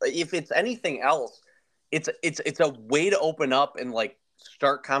mean, if it's anything else, it's a way to open up and like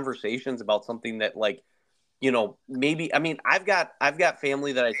start conversations about something that like. Maybe, I mean, I've got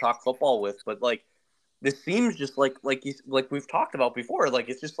family that I talk football with, but like, this seems just like we've talked about before. Like,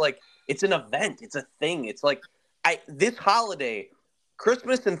 it's just like, it's an event. It's a thing. It's like this holiday,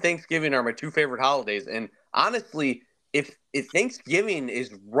 Christmas and Thanksgiving are my two favorite holidays. And honestly, if Thanksgiving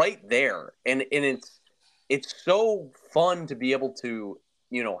is right there and it's so fun to be able to,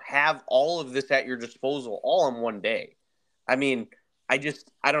 have all of this at your disposal all in one day. I mean, I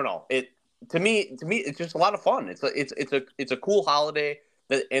don't know. To me, it's just a lot of fun. It's a cool holiday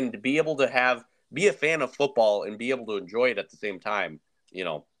and to be able to be a fan of football and be able to enjoy it at the same time.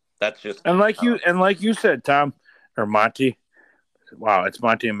 That's just and like you said, Tom or Monty. Wow, it's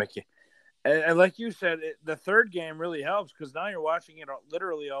Monty and Mickey. And like you said, the third game really helps because now you're watching it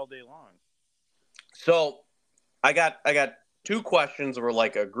literally all day long. So, I got two questions, or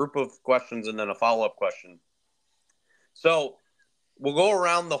like a group of questions, and then a follow-up question. So. We'll go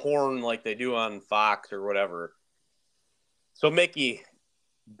around the horn like they do on Fox or whatever. So, Mickey,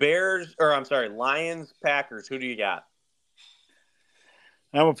 Lions, Packers, who do you got?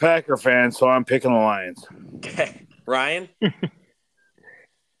 I'm a Packer fan, so I'm picking the Lions. Okay. Ryan?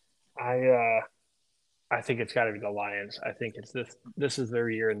 I think it's got to be the Lions. I think this is their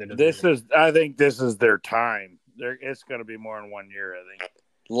year in the division. I think this is their time. It's going to be more than 1 year, I think.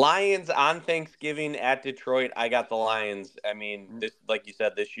 Lions on Thanksgiving at Detroit. I got the Lions. I mean, this, like you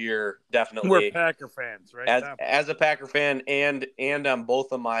said, this year definitely. We're Packer fans, right? As a Packer fan, and on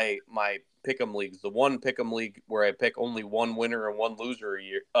both of my pick'em leagues, the one pick'em league where I pick only one winner and one loser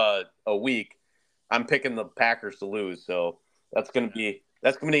a week, I'm picking the Packers to lose. So that's gonna be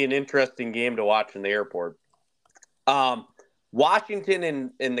an interesting game to watch in the airport.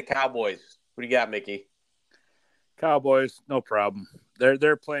 Washington and the Cowboys. What do you got, Mickey? Cowboys, no problem.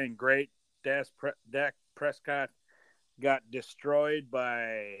 They're playing great. Dak Prescott got destroyed by,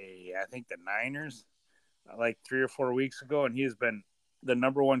 I think, the Niners like 3 or 4 weeks ago, and he's been the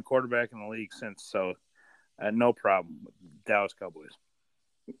number one quarterback in the league since. So, no problem with Dallas Cowboys.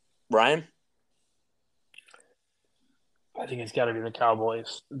 Ryan? I think it's got to be the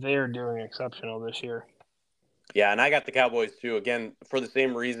Cowboys. They're doing exceptional this year. Yeah, and I got the Cowboys too, again, for the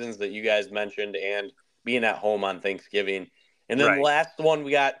same reasons that you guys mentioned and being at home on Thanksgiving. And then the last one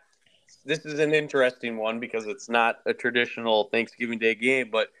we got, this is an interesting one because it's not a traditional Thanksgiving Day game,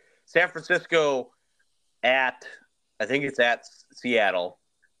 but San Francisco I think it's at Seattle.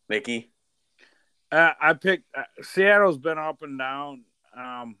 Mickey? I picked Seattle's been up and down.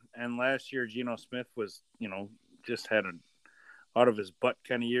 And last year, Geno Smith was, just had an out of his butt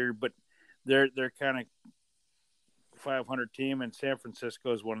kind of year, but they're kind of 500 team, and San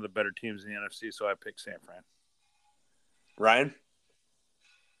Francisco is one of the better teams in the NFC, so I picked San Fran. Ryan?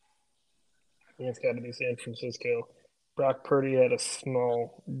 I think it's got to be San Francisco. Brock Purdy had a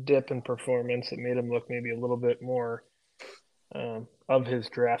small dip in performance. It made him look maybe a little bit more of his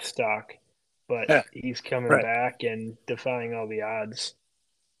draft stock, but he's coming back and defying all the odds.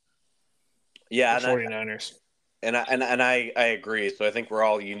 Yeah, the 49ers. I agree. So I think we're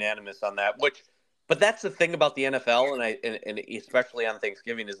all unanimous on that. But that's the thing about the NFL, and especially on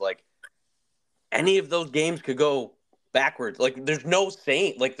Thanksgiving, is like any of those games could go backwards. Like there's no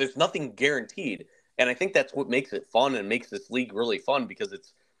saying, like there's nothing guaranteed. And I think that's what makes it fun and makes this league really fun because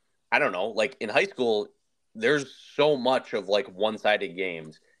it's, I don't know, like in high school, there's so much of like one-sided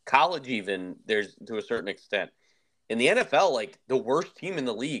games. College even there's to a certain extent. In the NFL, like the worst team in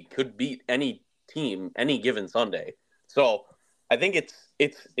the league could beat any team any given Sunday. So I think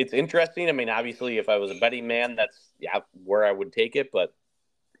it's interesting. I mean, obviously, if I was a betting man, that's where I would take it. But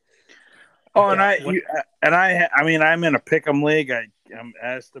oh, and I mean, I'm in a pick'em league. I'm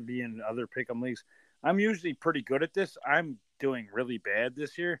asked to be in other pick'em leagues. I'm usually pretty good at this. I'm doing really bad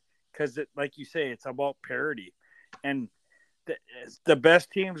this year because, like you say, it's about parity, and the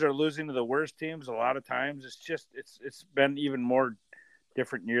best teams are losing to the worst teams a lot of times. It's been even more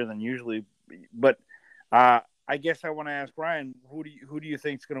different year than usually. But I guess I want to ask Ryan, who do you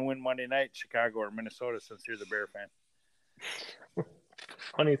think is going to win Monday night, Chicago or Minnesota? Since you're the Bear fan.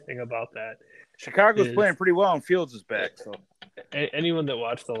 Funny thing about that, Chicago's playing pretty well, and Fields is back. So anyone that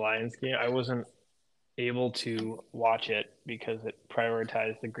watched the Lions game, I wasn't able to watch it because it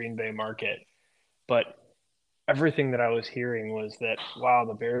prioritized the Green Bay market. But everything that I was hearing was that, wow,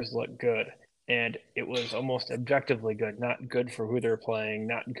 the Bears look good. And it was almost objectively good, not good for who they're playing,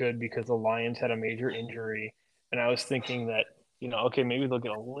 not good because the Lions had a major injury. And I was thinking that, okay, maybe they'll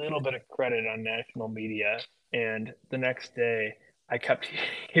get a little bit of credit on national media. And the next day, I kept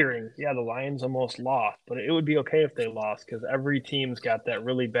hearing, yeah, the Lions almost lost, but it would be okay if they lost because every team's got that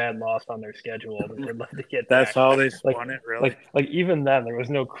really bad loss on their schedule that they'd love to get that's back. how they spun it, really. Like even then, there was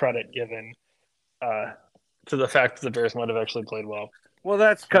no credit given to the fact that the Bears might have actually played well. Well,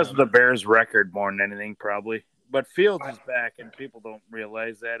 that's because of the Bears' record more than anything, probably. But Fields is back, and people don't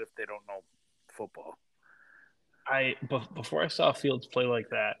realize that if they don't know football. Before I saw Fields play like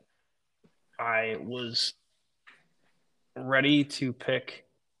that, I was ready to pick.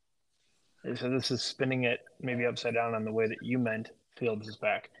 So this is spinning it maybe upside down on the way that you meant Fields is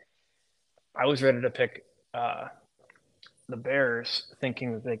back. I was ready to pick the Bears,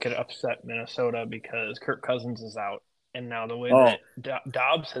 thinking that they could upset Minnesota because Kirk Cousins is out, and now the way that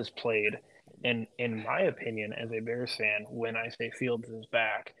Dobbs has played, and in my opinion, as a Bears fan, when I say Fields is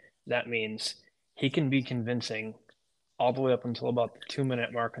back, that means he can be convincing all the way up until about the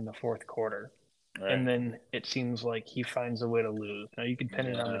 2-minute mark in the fourth quarter. Right. And then it seems like he finds a way to lose. Now, you can pin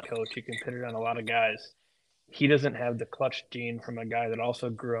it on the coach. You can pin it on a lot of guys. He doesn't have the clutch gene from a guy that also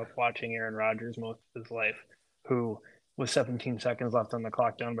grew up watching Aaron Rodgers most of his life, who with 17 seconds left on the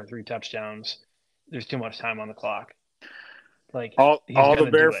clock, down by 3 touchdowns, there's too much time on the clock. Like all the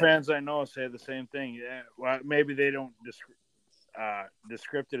Bear fans I know say the same thing. Yeah, well, maybe they don't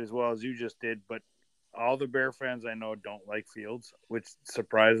descript it as well as you just did, but all the Bear fans I know don't like Fields, which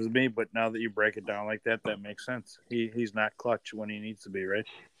surprises me. But now that you break it down like that, that makes sense. He's not clutch when he needs to be, right?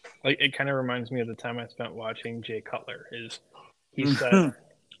 Like it kind of reminds me of the time I spent watching Jay Cutler. He set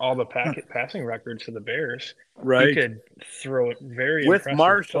all the passing records for the Bears. Right. He could throw it very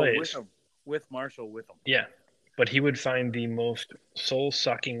impressive plays. With Marshall with him. Yeah. But he would find the most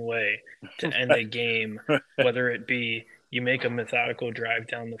soul-sucking way to end a game, whether it be you make a methodical drive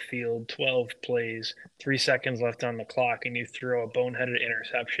down the field, 12 plays, 3 seconds left on the clock, and you throw a boneheaded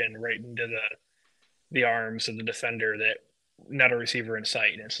interception right into the arms of the defender that not a receiver in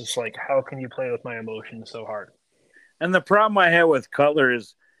sight. And it's just like, how can you play with my emotions so hard? And the problem I had with Cutler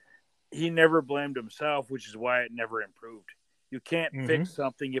is he never blamed himself, which is why it never improved. You can't fix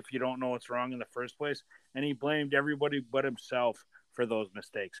something if you don't know what's wrong in the first place. And he blamed everybody but himself for those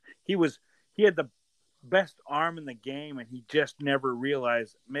mistakes. He had the best arm in the game, and he just never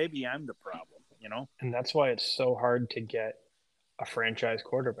realized maybe I'm the problem, And that's why it's so hard to get a franchise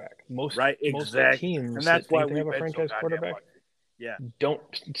quarterback. Most teams and that's that why think they have a franchise quarterback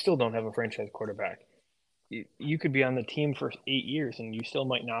still don't have a franchise quarterback. You could be on the team for 8 years and you still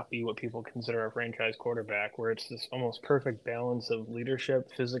might not be what people consider a franchise quarterback, where it's this almost perfect balance of leadership,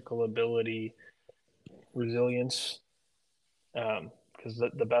 physical ability, resilience. Because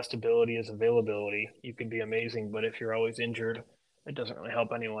the best ability is availability. You can be amazing, but if you're always injured, it doesn't really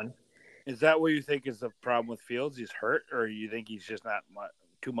help anyone. Is that what you think is the problem with Fields? He's hurt, or you think he's just not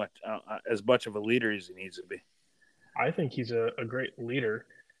too much as much of a leader as he needs to be? I think he's a great leader,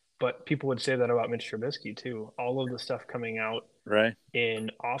 but people would say that about Mitch Trubisky too. All of the stuff coming out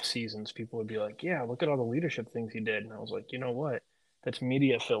in off seasons, people would be like, "Yeah, look at all the leadership things he did," and I was like, you know what? That's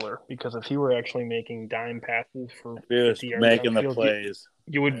media filler, because if he were actually making dime passes for 50 yards making the plays,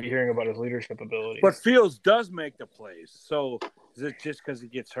 you wouldn't be hearing about his leadership ability. But Fields does make the plays. So is it just because he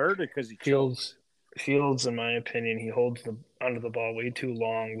gets hurt or because he Fields, in my opinion, he holds onto the ball way too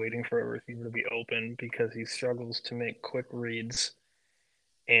long, waiting for a receiver to be open because he struggles to make quick reads.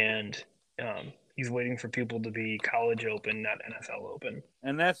 And he's waiting for people to be college open, not NFL open.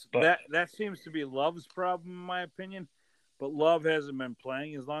 And that seems to be Love's problem, in my opinion. But Love hasn't been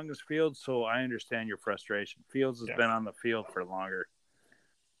playing as long as Fields, so I understand your frustration. Fields has been on the field for longer.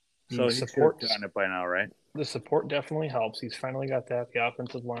 So he should have done it by now, right? The support definitely helps. He's finally got that. The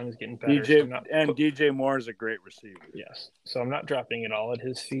offensive line is getting better. DJ Moore is a great receiver. Yes. So I'm not dropping it all at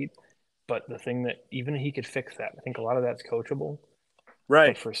his feet. But the thing that even he could fix that. I think a lot of that's coachable.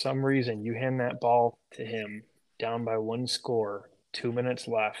 Right. But for some reason, you hand that ball to him down by 1 score, 2 minutes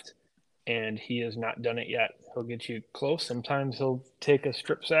left, and he has not done it yet. He'll get you close. Sometimes he'll take a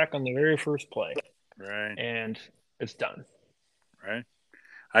strip sack on the very first play. Right. And it's done. Right.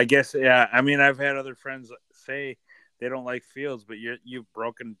 I guess, yeah. I mean, I've had other friends say they don't like Fields, but you've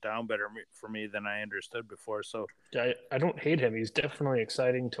broken it down better for me than I understood before. So I don't hate him. He's definitely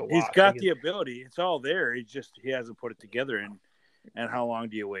exciting to watch. He's got the ability. It's all there. He hasn't put it together. And how long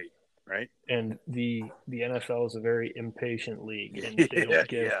do you wait, right? And the NFL is a very impatient league, and they don't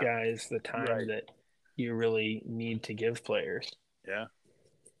give guys the time that you really need to give players. Yeah.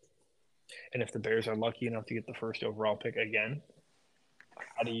 And if the Bears are lucky enough to get the first overall pick again,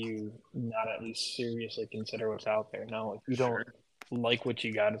 how do you not at least seriously consider what's out there? Now, if you don't like what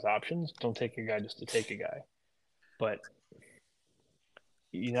you got as options, don't take a guy just to take a guy. But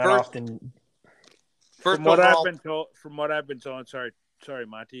you're not often. From what I've been told, sorry,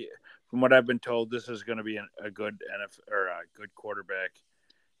 Monty. From what I've been told, this is going to be a good NFL or a good quarterback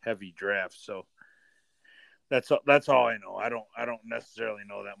heavy draft. So that's all I know. I don't necessarily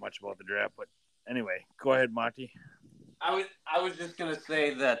know that much about the draft, but anyway, go ahead, Monty. I was just gonna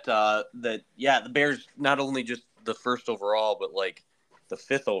say that the Bears not only just the first overall, but like the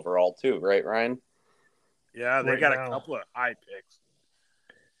 5th overall too, right, Ryan? Yeah, they got a couple of high picks.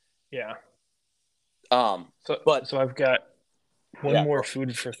 Yeah. So I've got one more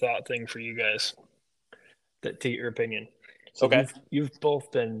food for thought thing for you guys to get your opinion. So okay. You've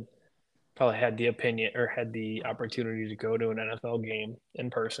both probably had the opinion or had the opportunity to go to an NFL game in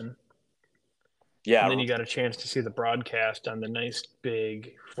person. Yeah. And then you got a chance to see the broadcast on the nice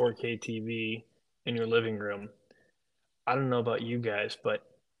big 4K TV in your living room. I don't know about you guys, but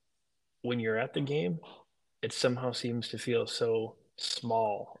when you're at the game, it somehow seems to feel so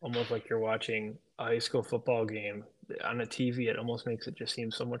small, almost like you're watching a high school football game on a TV. It almost makes it just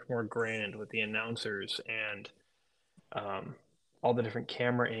seem so much more grand with the announcers and all the different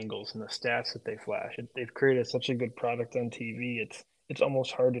camera angles and the stats that they flash. They've created such a good product on TV. It's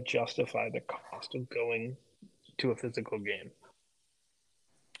almost hard to justify the cost of going to a physical game.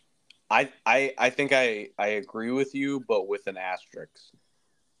 I think I agree with you, but with an asterisk.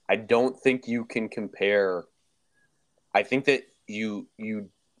 I don't think you can compare. I think that you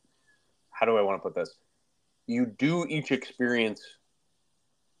how do I want to put this? You do each experience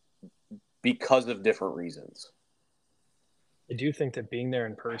because of different reasons. I do think that being there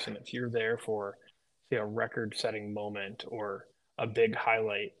in person, if you're there for, say, a record-setting moment or a big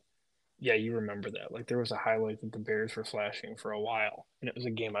highlight, yeah, you remember that. Like there was a highlight that the Bears were flashing for a while, and it was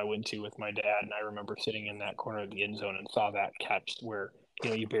a game I went to with my dad, and I remember sitting in that corner of the end zone and saw that catch where,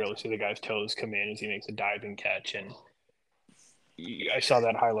 you barely see the guy's toes come in as he makes a diving catch, and I saw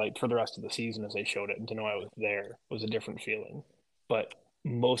that highlight for the rest of the season as they showed it, and to know I was there was a different feeling. But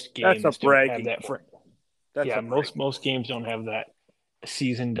most games don't have that. Most games don't have that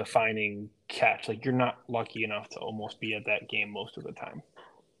season-defining catch. Like you're not lucky enough to almost be at that game most of the time.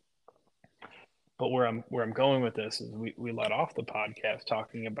 But where I'm going with this is we let off the podcast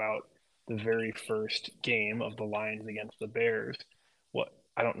talking about the very first game of the Lions against the Bears. What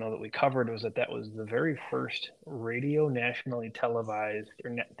I don't know that we covered was that was the very first radio nationally televised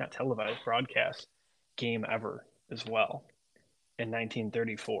or not televised broadcast game ever as well in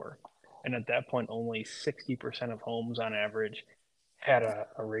 1934. And at that point, only 60% of homes on average had a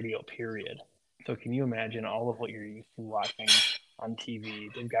radio period. So can you imagine all of what you're used to watching on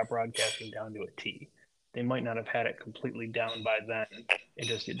TV? They've got broadcasting down to a T. They might not have had it completely down by then.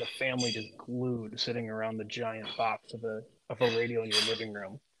 The family just glued sitting around the giant box of a radio in your living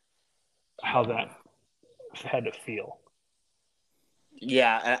room. How that had to feel.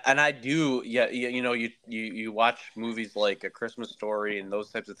 Yeah, and I do. Yeah, you watch movies like A Christmas Story and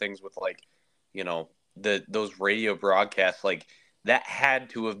those types of things with those radio broadcasts. Like that had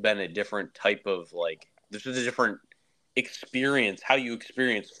to have been a different type of this was a different experience, how you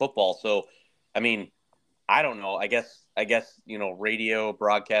experience football. So, I mean, I don't know. I guess radio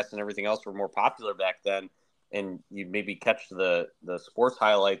broadcasts and everything else were more popular back then, and you'd maybe catch the sports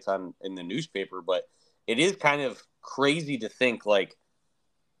highlights in the newspaper. But it is kind of crazy to think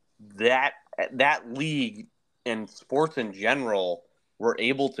that league and sports in general were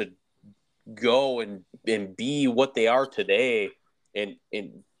able to go and be what they are today, and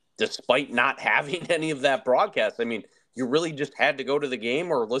despite not having any of that broadcast. I mean, you really just had to go to the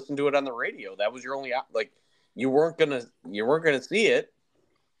game or listen to it on the radio. That was your only like you weren't gonna see it.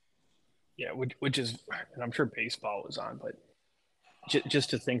 Yeah, which is, and I'm sure baseball was on, but just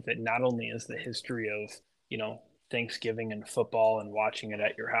to think that not only is the history of Thanksgiving and football and watching it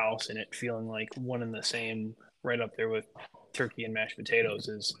at your house and it feeling like one and the same, right up there with turkey and mashed potatoes,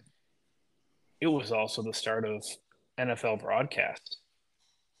 is it was also the start of NFL broadcasts.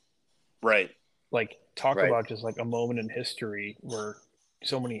 Right. Like, talk Right. about just like a moment in history where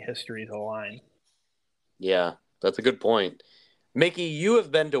so many histories align. Yeah, that's a good point. Mickey, you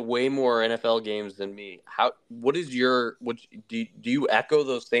have been to way more NFL games than me. What is your do you echo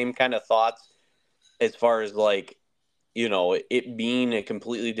those same kind of thoughts as far as like, it being a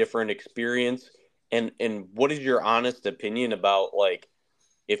completely different experience? And what is your honest opinion about, like,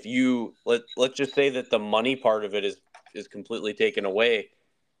 if you let's just say that the money part of it is completely taken away,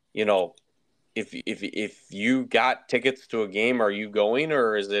 you know, if you got tickets to a game, are you going,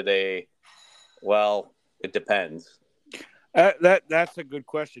 or is it well, it depends. That's a good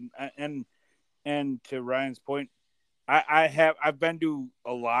question. And to Ryan's point, I've been to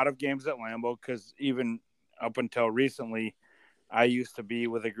a lot of games at Lambeau, because even up until recently, I used to be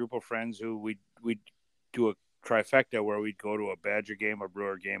with a group of friends who we'd do a trifecta where we'd go to a Badger game, a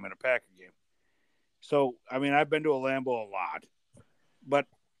Brewer game, and a Packer game. So I mean, I've been to a Lambeau a lot, but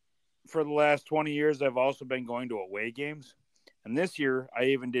for the last 20 years, I've also been going to away games. And this year, I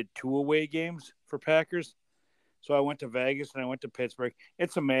even did 2 away games for Packers. So I went to Vegas and I went to Pittsburgh.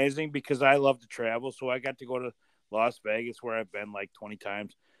 It's amazing because I love to travel. So I got to go to Las Vegas, where I've been like 20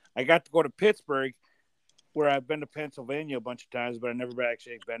 times. I got to go to Pittsburgh, where I've been to Pennsylvania a bunch of times, but I never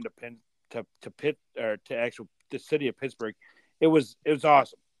actually been to the city of Pittsburgh. It was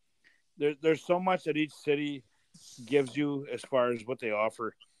awesome. There's so much that each city gives you as far as what they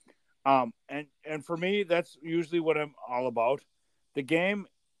offer. And for me, that's usually what I'm all about. The game,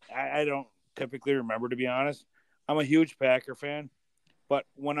 I don't typically remember, to be honest. I'm a huge Packer fan, but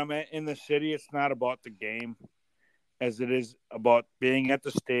when I'm in the city, it's not about the game as it is about being at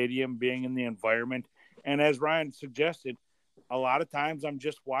the stadium, being in the environment. And as Ryan suggested, a lot of times I'm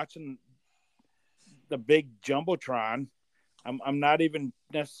just watching the big jumbotron. I'm not even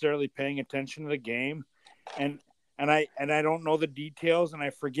necessarily paying attention to the game, and I don't know the details, and I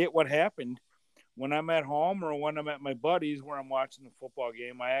forget what happened. When I'm at home or when I'm at my buddies where I'm watching the football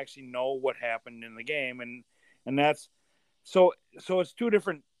game, I actually know what happened in the game, and that's so it's two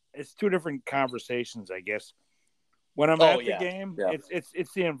different conversations, I guess. When I'm Oh at the yeah, game, yeah,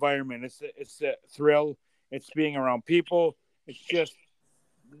 it's the environment, it's the thrill, it's being around people, it's just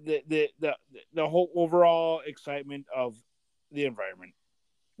the whole overall excitement of the environment.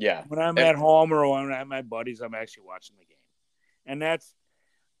 yeah. When I'm And at home or when I'm at my buddies, I'm actually watching the game, and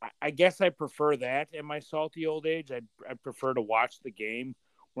I guess I prefer that in my salty old age. I prefer to watch the game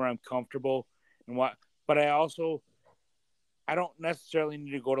where I'm comfortable and what. But I don't necessarily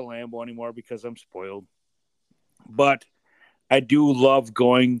need to go to Lambeau anymore because I'm spoiled. But I do love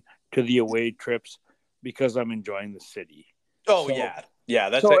going to the away trips because I'm enjoying the city. oh So yeah,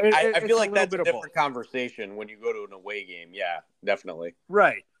 yeah. so I feel it's a like little that's a bit of both. different conversation when you go to an away game. Yeah, definitely.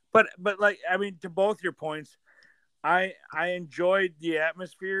 Right. But like, I mean, to both your points, I enjoyed the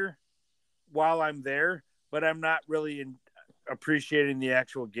atmosphere while I'm there, but I'm not really appreciating the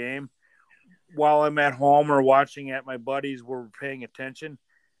actual game. While I'm at home or watching at my buddies where we're paying attention,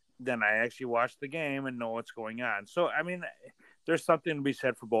 then I actually watch the game and know what's going on. So I mean, there's something to be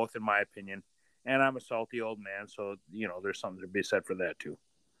said for both, in my opinion. And I'm a salty old man, so there's something to be said for that too.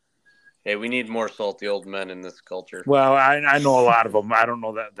 Hey, we need more salty old men in this culture. Well, I know a lot of them. I don't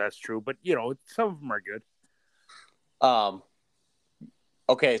know that that's true, but some of them are good. Um.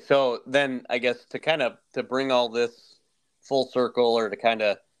 Okay, so then I guess to bring all this full circle, or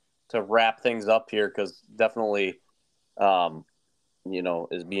to to wrap things up here, because definitely, um,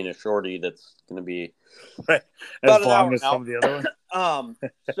 as being a shorty, that's going to be Right. about As an long hour as some now. of the other ones.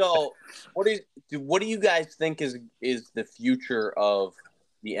 So what do you guys think is the future of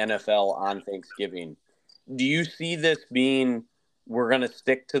the NFL on Thanksgiving? Do you see this being, we're going to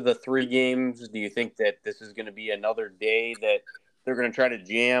stick to the 3 games? Do you think that this is going to be another day that they're going to try to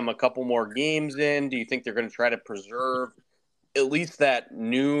jam a couple more games in? Do you think they're going to try to preserve at least that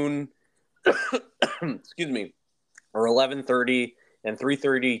noon, excuse me, or 11:30 and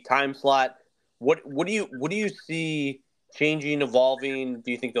 3:30 time slot? What do you see changing, evolving?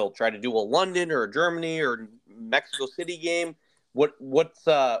 Do you think they'll try to do a London or a Germany or Mexico City game? What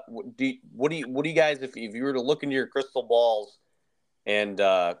do you guys, if you were to look into your crystal balls and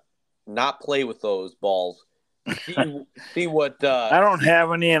not play with those balls. See what I don't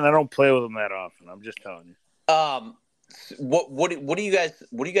have any, and I don't play with them that often. I'm just telling you. what do you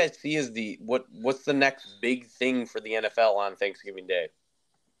guys see as what's the next big thing for the NFL on Thanksgiving Day?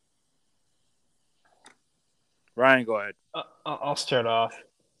 Ryan, go ahead. I'll start off.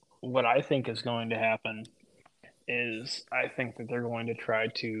 What I think is going to happen is I think that they're going to try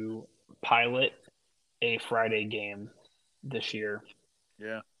to pilot a Friday game this year,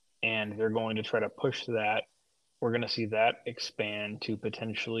 Yeah. and they're going to try to push that. We're going to see that expand to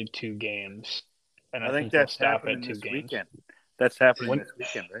potentially 2 games, and I I think think they'll that's stop at happening 2 this games. weekend. That's happening One, this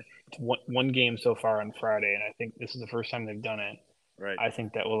weekend, right? one game so far on Friday, and I think this is the first time they've done it. Right. I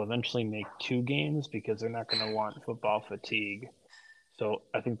think that will eventually make 2 games because they're not going to want football fatigue. So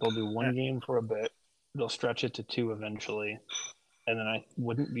I think they'll do 1 game for a bit. They'll stretch it to 2 eventually. And then I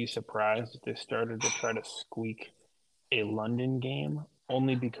wouldn't be surprised if they started to try to squeak a London game,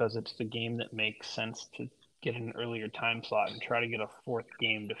 only because it's the game that makes sense to get an earlier time slot and try to get a 4th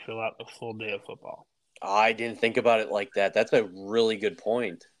game to fill out the full day of football. I didn't think about it like that. That's a really good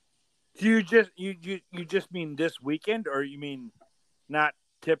point. Do you just mean this weekend, or you mean not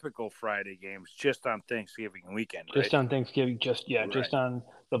typical Friday games, just on Thanksgiving weekend, right? Just on Thanksgiving, just on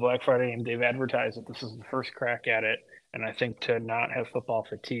the Black Friday game, they've advertised that this is the first crack at it. And I think to not have football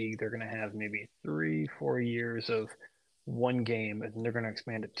fatigue, they're going to have maybe 3-4 years of 1 game, and they're going to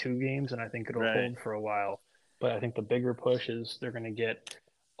expand to 2 games, and I think it'll hold for a while. But I think the bigger push is they're going to get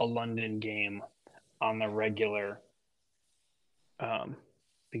a London game on the regular,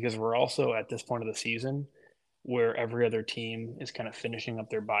 because we're also at this point of the season where every other team is kind of finishing up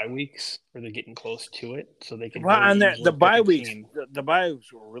their bye weeks, or they're getting close to it, so they can. Well, and the bye weeks, team. the bye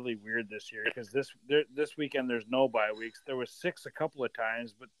weeks were really weird this year because this weekend there's no bye weeks. There was 6 a couple of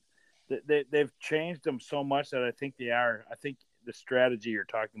times, but they've changed them so much that I think they are. I think the strategy you're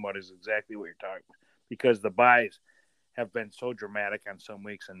talking about is exactly what you're talking about, because the byes have been so dramatic on some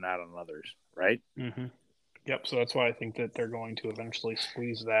weeks and not on others, right? Mm-hmm. Yep. So that's why I think that they're going to eventually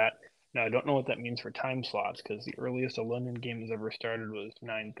squeeze that. Now I don't know what that means for time slots, because the earliest a London game has ever started was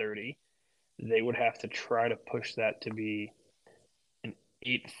 9:30. They would have to try to push that to be an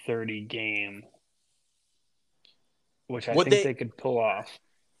 8:30 game, which I think they could pull off.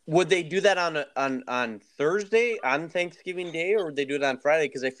 Would they do that on Thursday, on Thanksgiving Day, or would they do it on Friday?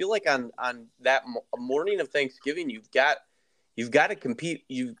 Because I feel like on that morning of Thanksgiving, you've got to compete.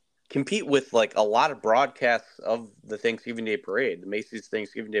 You compete with like a lot of broadcasts of the Thanksgiving Day parade, the Macy's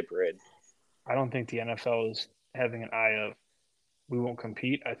Thanksgiving Day parade. I don't think the NFL is having an eye of we won't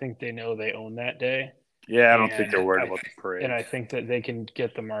compete. I think they know they own that day. Yeah, I don't think they're worried about the parade. And I think that they can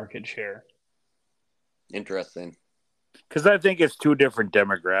get the market share. Interesting. Because I think it's 2 different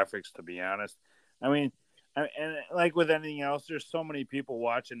demographics, to be honest. I mean, and like with anything else, there's so many people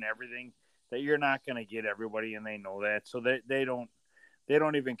watching everything that you're not going to get everybody, and they know that. So they don't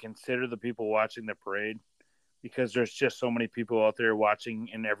even consider the people watching the parade, because there's just so many people out there watching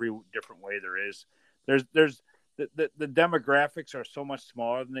in every different way there is. There's the demographics are so much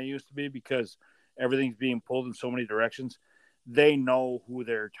smaller than they used to be because everything's being pulled in so many directions. They know who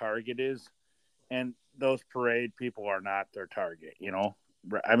their target is, and those parade people are not their target, you know?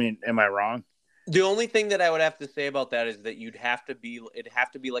 I mean, am I wrong? The only thing that I would have to say about that is that it'd have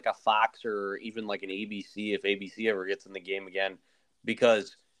to be like a Fox or even like an ABC if ABC ever gets in the game again,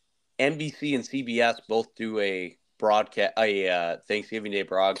 because NBC and CBS both do a broadcast, Thanksgiving Day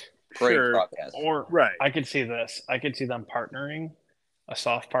parade broadcast. Or I could see this. I could see them partnering, a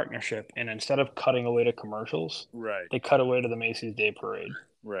soft partnership, and instead of cutting away to commercials, they cut away to the Macy's Day Parade.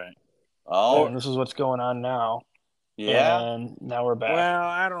 Right. Oh, and this is what's going on now. Yeah. And now we're back. Well,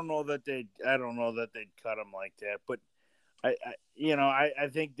 I don't know that they'd cut them like that, but I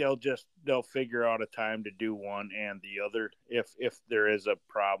think they'll figure out a time to do one and the other if there is a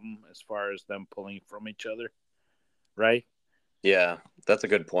problem as far as them pulling from each other, right? Yeah, that's a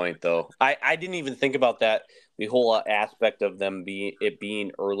good point, though. I didn't even think about that. The whole aspect of them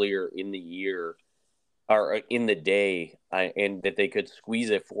being earlier in the year or in the day, and that they could squeeze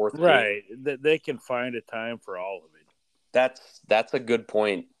a 4th game. Right, that they can find a time for all of it. That's a good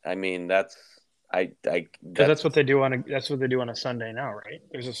point. I mean, that's what they do on a Sunday now, right?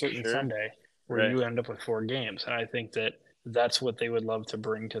 There's a certain Sunday where you end up with 4 games, and I think that's what they would love to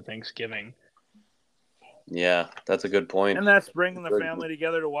bring to Thanksgiving. Yeah, that's a good point. And that's bringing the family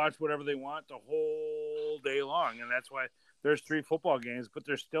together to watch whatever they want the whole day long, and that's why there's 3 football games, but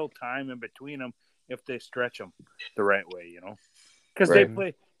there's still time in between them if they stretch them the right way, you know, because they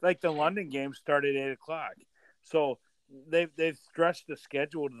play like the London game started at 8:00. So they've stretched the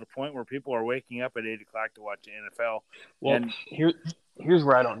schedule to the point where people are waking up at 8 o'clock to watch the NFL. Well, And here's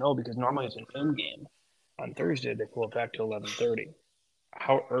where I don't know, because normally it's an in game. On Thursday they pull it back to 11:30.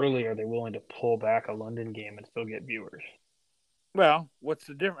 How early are they willing to pull back a London game and still get viewers? well, what's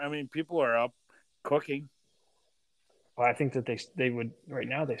the difference? I mean, people are up cooking. Well, I think that they would right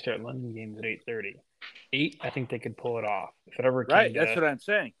now. They start London games at 8:30. 8, I think they could pull it off. If it ever Right, came that's to what I'm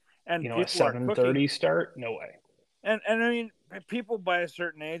saying. And a people are cooking. 7:30 start, no way. And I mean, people by a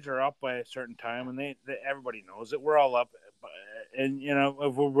certain age are up by a certain time, and they everybody knows it. We're all up, and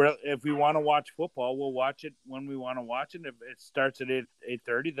if we want to watch football, we'll watch it when we want to watch it. If it starts at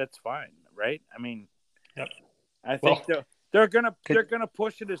 8:30, that's fine, right? I mean, Yep. I think they're gonna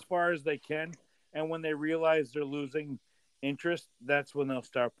push it as far as they can, and when they realize they're losing interest, that's when they'll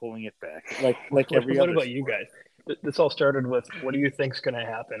start pulling it back. Like every What other about sport. you guys? This all started with, what do you think's going to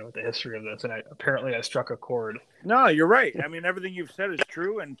happen with the history of this? And apparently I struck a chord. No, you're right. I mean, everything you've said is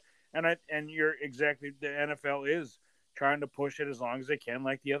true, and you're exactly. The NFL is trying to push it as long as they can,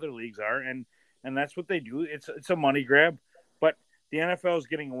 like the other leagues are, and that's what they do. It's a money grab, but the NFL is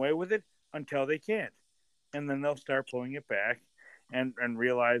getting away with it until they can't, and then they'll start pulling it back, and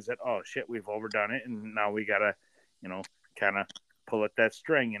realize that, oh shit, we've overdone it, and now we gotta, kind of pull at that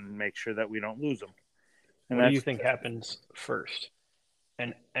string and make sure that we don't lose them. And what do you think happens first?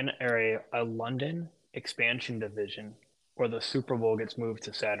 A London expansion division, or the Super Bowl gets moved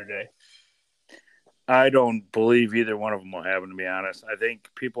to Saturday? I don't believe either one of them will happen, to be honest. I think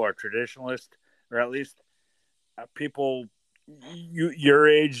people are traditionalists, or at least people your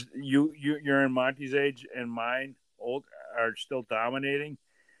age, you're in Monty's age and mine, old, are still dominating.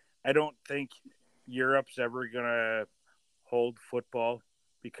 I don't think Europe's ever gonna hold football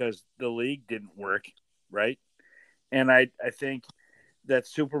because the league didn't work, right? And I think that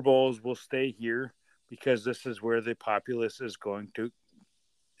Super Bowls will stay here because this is where the populace is going to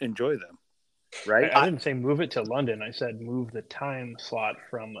enjoy them, right? I didn't say move it to London. I said move the time slot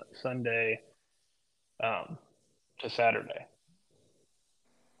from Sunday to Saturday,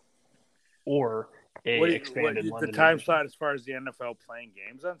 or expanded the London time division. slot as far as the NFL playing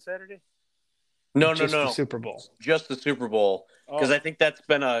games on Saturday? No, The Super Bowl. Just the Super Bowl, because I think that's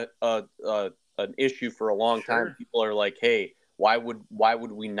been an issue for a long time. People are like, "Hey, why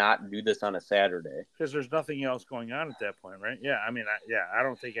would we not do this on a Saturday?" Because there's nothing else going on at that point, right? Yeah, I mean, I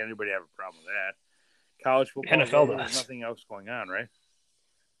don't think anybody have a problem with that. College football, NFL there's nothing else going on, right?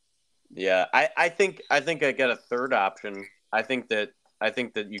 Yeah, I think I got a third option. I think that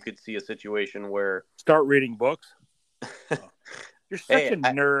you could see a situation where start reading books. You're such a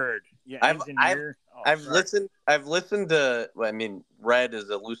nerd. Yeah, I've listened to. I mean, read is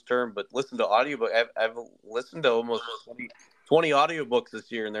a loose term, but listen to audiobook. I've listened to almost 20 audiobooks this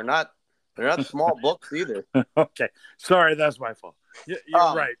year, and they're not small books either. Okay, sorry, that's my fault. You're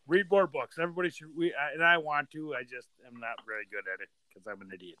right. Read more books. Everybody should. And I want to. I just am not very good at it because I'm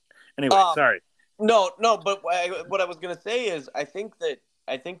an idiot. Anyway, sorry. No. But what I was going to say is, I think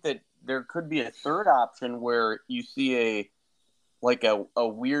that there could be a third option where you see a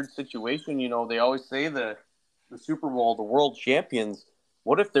weird situation. They always say the Super Bowl, the world champions.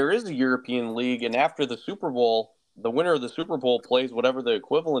 What if there is a European league, and after the Super Bowl, the winner of the Super Bowl plays whatever the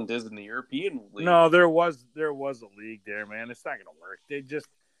equivalent is in the European league? No, there was a league there, man. It's not going to work.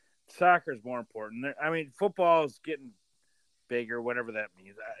 Soccer is more important. I mean, football is getting bigger, whatever that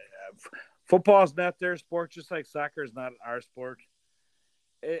means. Football is not their sport, just like soccer is not our sport.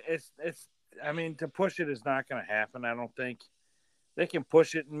 It's. I mean, to push it is not going to happen. I don't think they can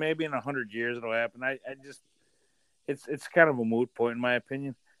push it, and maybe in 100 years it'll happen. It's kind of a moot point in my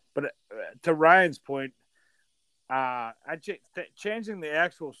opinion. But to Ryan's point, changing the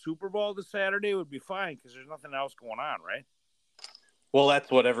actual Super Bowl to Saturday would be fine because there's nothing else going on, right? Well,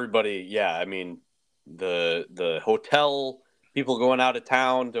 that's what everybody. Yeah, I mean, the hotel people going out of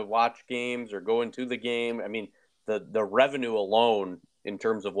town to watch games or going to the game. I mean, the revenue alone in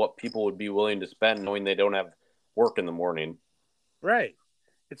terms of what people would be willing to spend, knowing they don't have work in the morning. Right.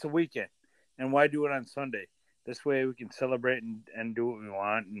 It's a weekend, and why do it on Sunday? This way we can celebrate and do what we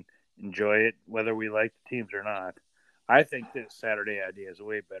want and enjoy it, whether we like the teams or not. I think this Saturday idea is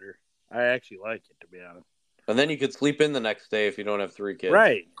way better. I actually like it, to be honest. And then you could sleep in the next day if you don't have 3 kids.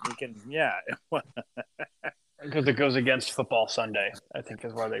 Right. You can, yeah. Because it goes against Football Sunday, I think,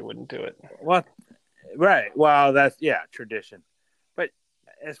 is why they wouldn't do it. What? Right. Well, that's, tradition. But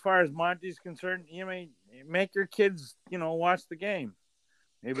as far as Monty's concerned, you may make your kids, watch the game.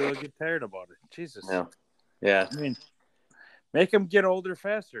 Maybe they'll get tired about it. Jesus. Yeah. I mean, make them get older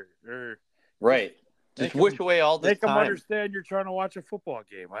faster. Or right. Just wish away all this Make them time. understand you're trying to watch a football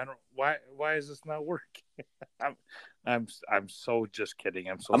game. I don't. Why is this not working? I'm so just kidding.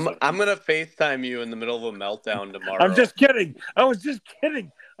 I'm gonna FaceTime you in the middle of a meltdown tomorrow. I'm just kidding. I was just kidding.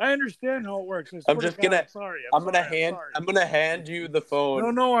 I understand how it works. I'm gonna hand you the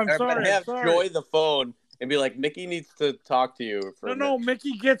phone. No, I'm sorry. I'm gonna have I'm sorry. Joy the phone and be like, Mickey needs to talk to you. No,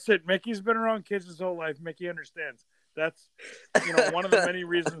 Mickey gets it. Mickey's been around kids his whole life. Mickey understands. That's one of the many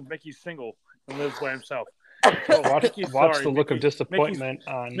reasons Mickey's single and lives by himself. So watch the look of disappointment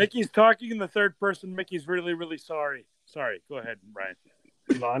on Mickey's talking in the third person. Mickey's really, really sorry. Sorry. Go ahead, Ryan.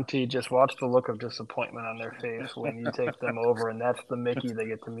 Monty, just watch the look of disappointment on their face when you take them over, and that's the Mickey they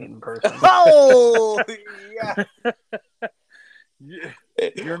get to meet in person. Oh, yeah.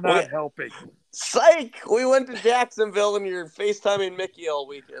 You're not helping. Psych! We went to Jacksonville and you're FaceTiming Mickey all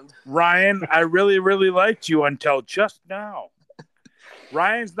weekend. Ryan, I really, really liked you until just now.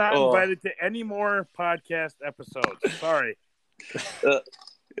 Ryan's not invited to any more podcast episodes. Sorry.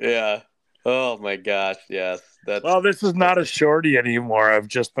 Yeah. Oh my gosh, yes. Well, this is not a shorty anymore. I've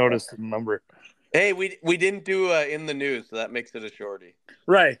just noticed the number. Hey, we didn't do in the news, so that makes it a shorty.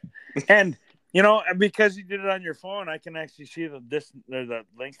 Right. And because you did it on your phone, I can actually see the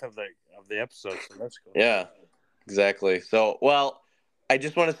length of the episode. So that's cool. Yeah, exactly. So, well, I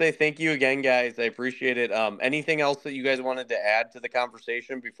just want to say thank you again, guys. I appreciate it. Anything else that you guys wanted to add to the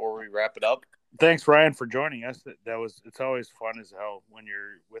conversation before we wrap it up? Thanks, Ryan, for joining us. It's always fun as hell when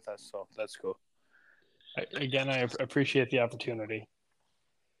you're with us. So that's cool. Again, I appreciate the opportunity.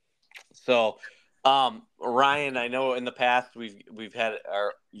 So, Ryan, I know in the past we've had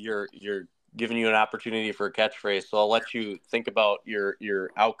you're giving you an opportunity for a catchphrase, so I'll let you think about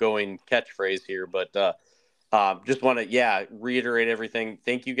your outgoing catchphrase here. But just want to reiterate everything.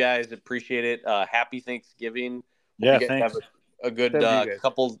 Thank you guys, appreciate it. Happy Thanksgiving. Yeah, you guys thanks. have a good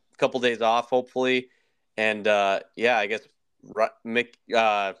couple days off, hopefully. And I guess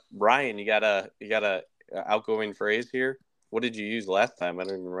Ryan, you got a outgoing phrase here. What did you use last time? I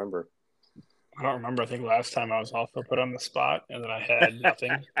don't even remember. I don't remember. I think last time I was also put on the spot, and then I had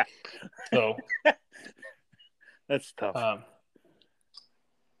nothing. So that's tough.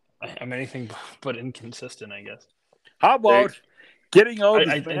 I'm anything but inconsistent, I guess. How about getting old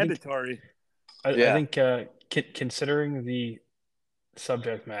is mandatory? I think considering the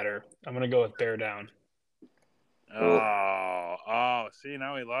subject matter, I'm going to go with bear down. Oh! See,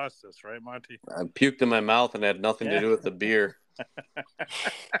 now he lost us, right, Monty? I puked in my mouth and had nothing to do with the beer.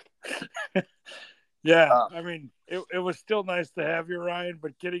 Yeah, I mean, it was still nice to have you, Ryan,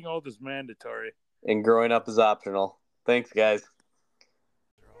 but getting old is mandatory. And growing up is optional. Thanks, guys.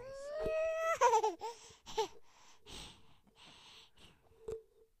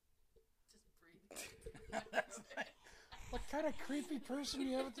 What kind of creepy person do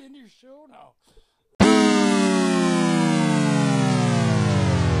you have at the end of your show now?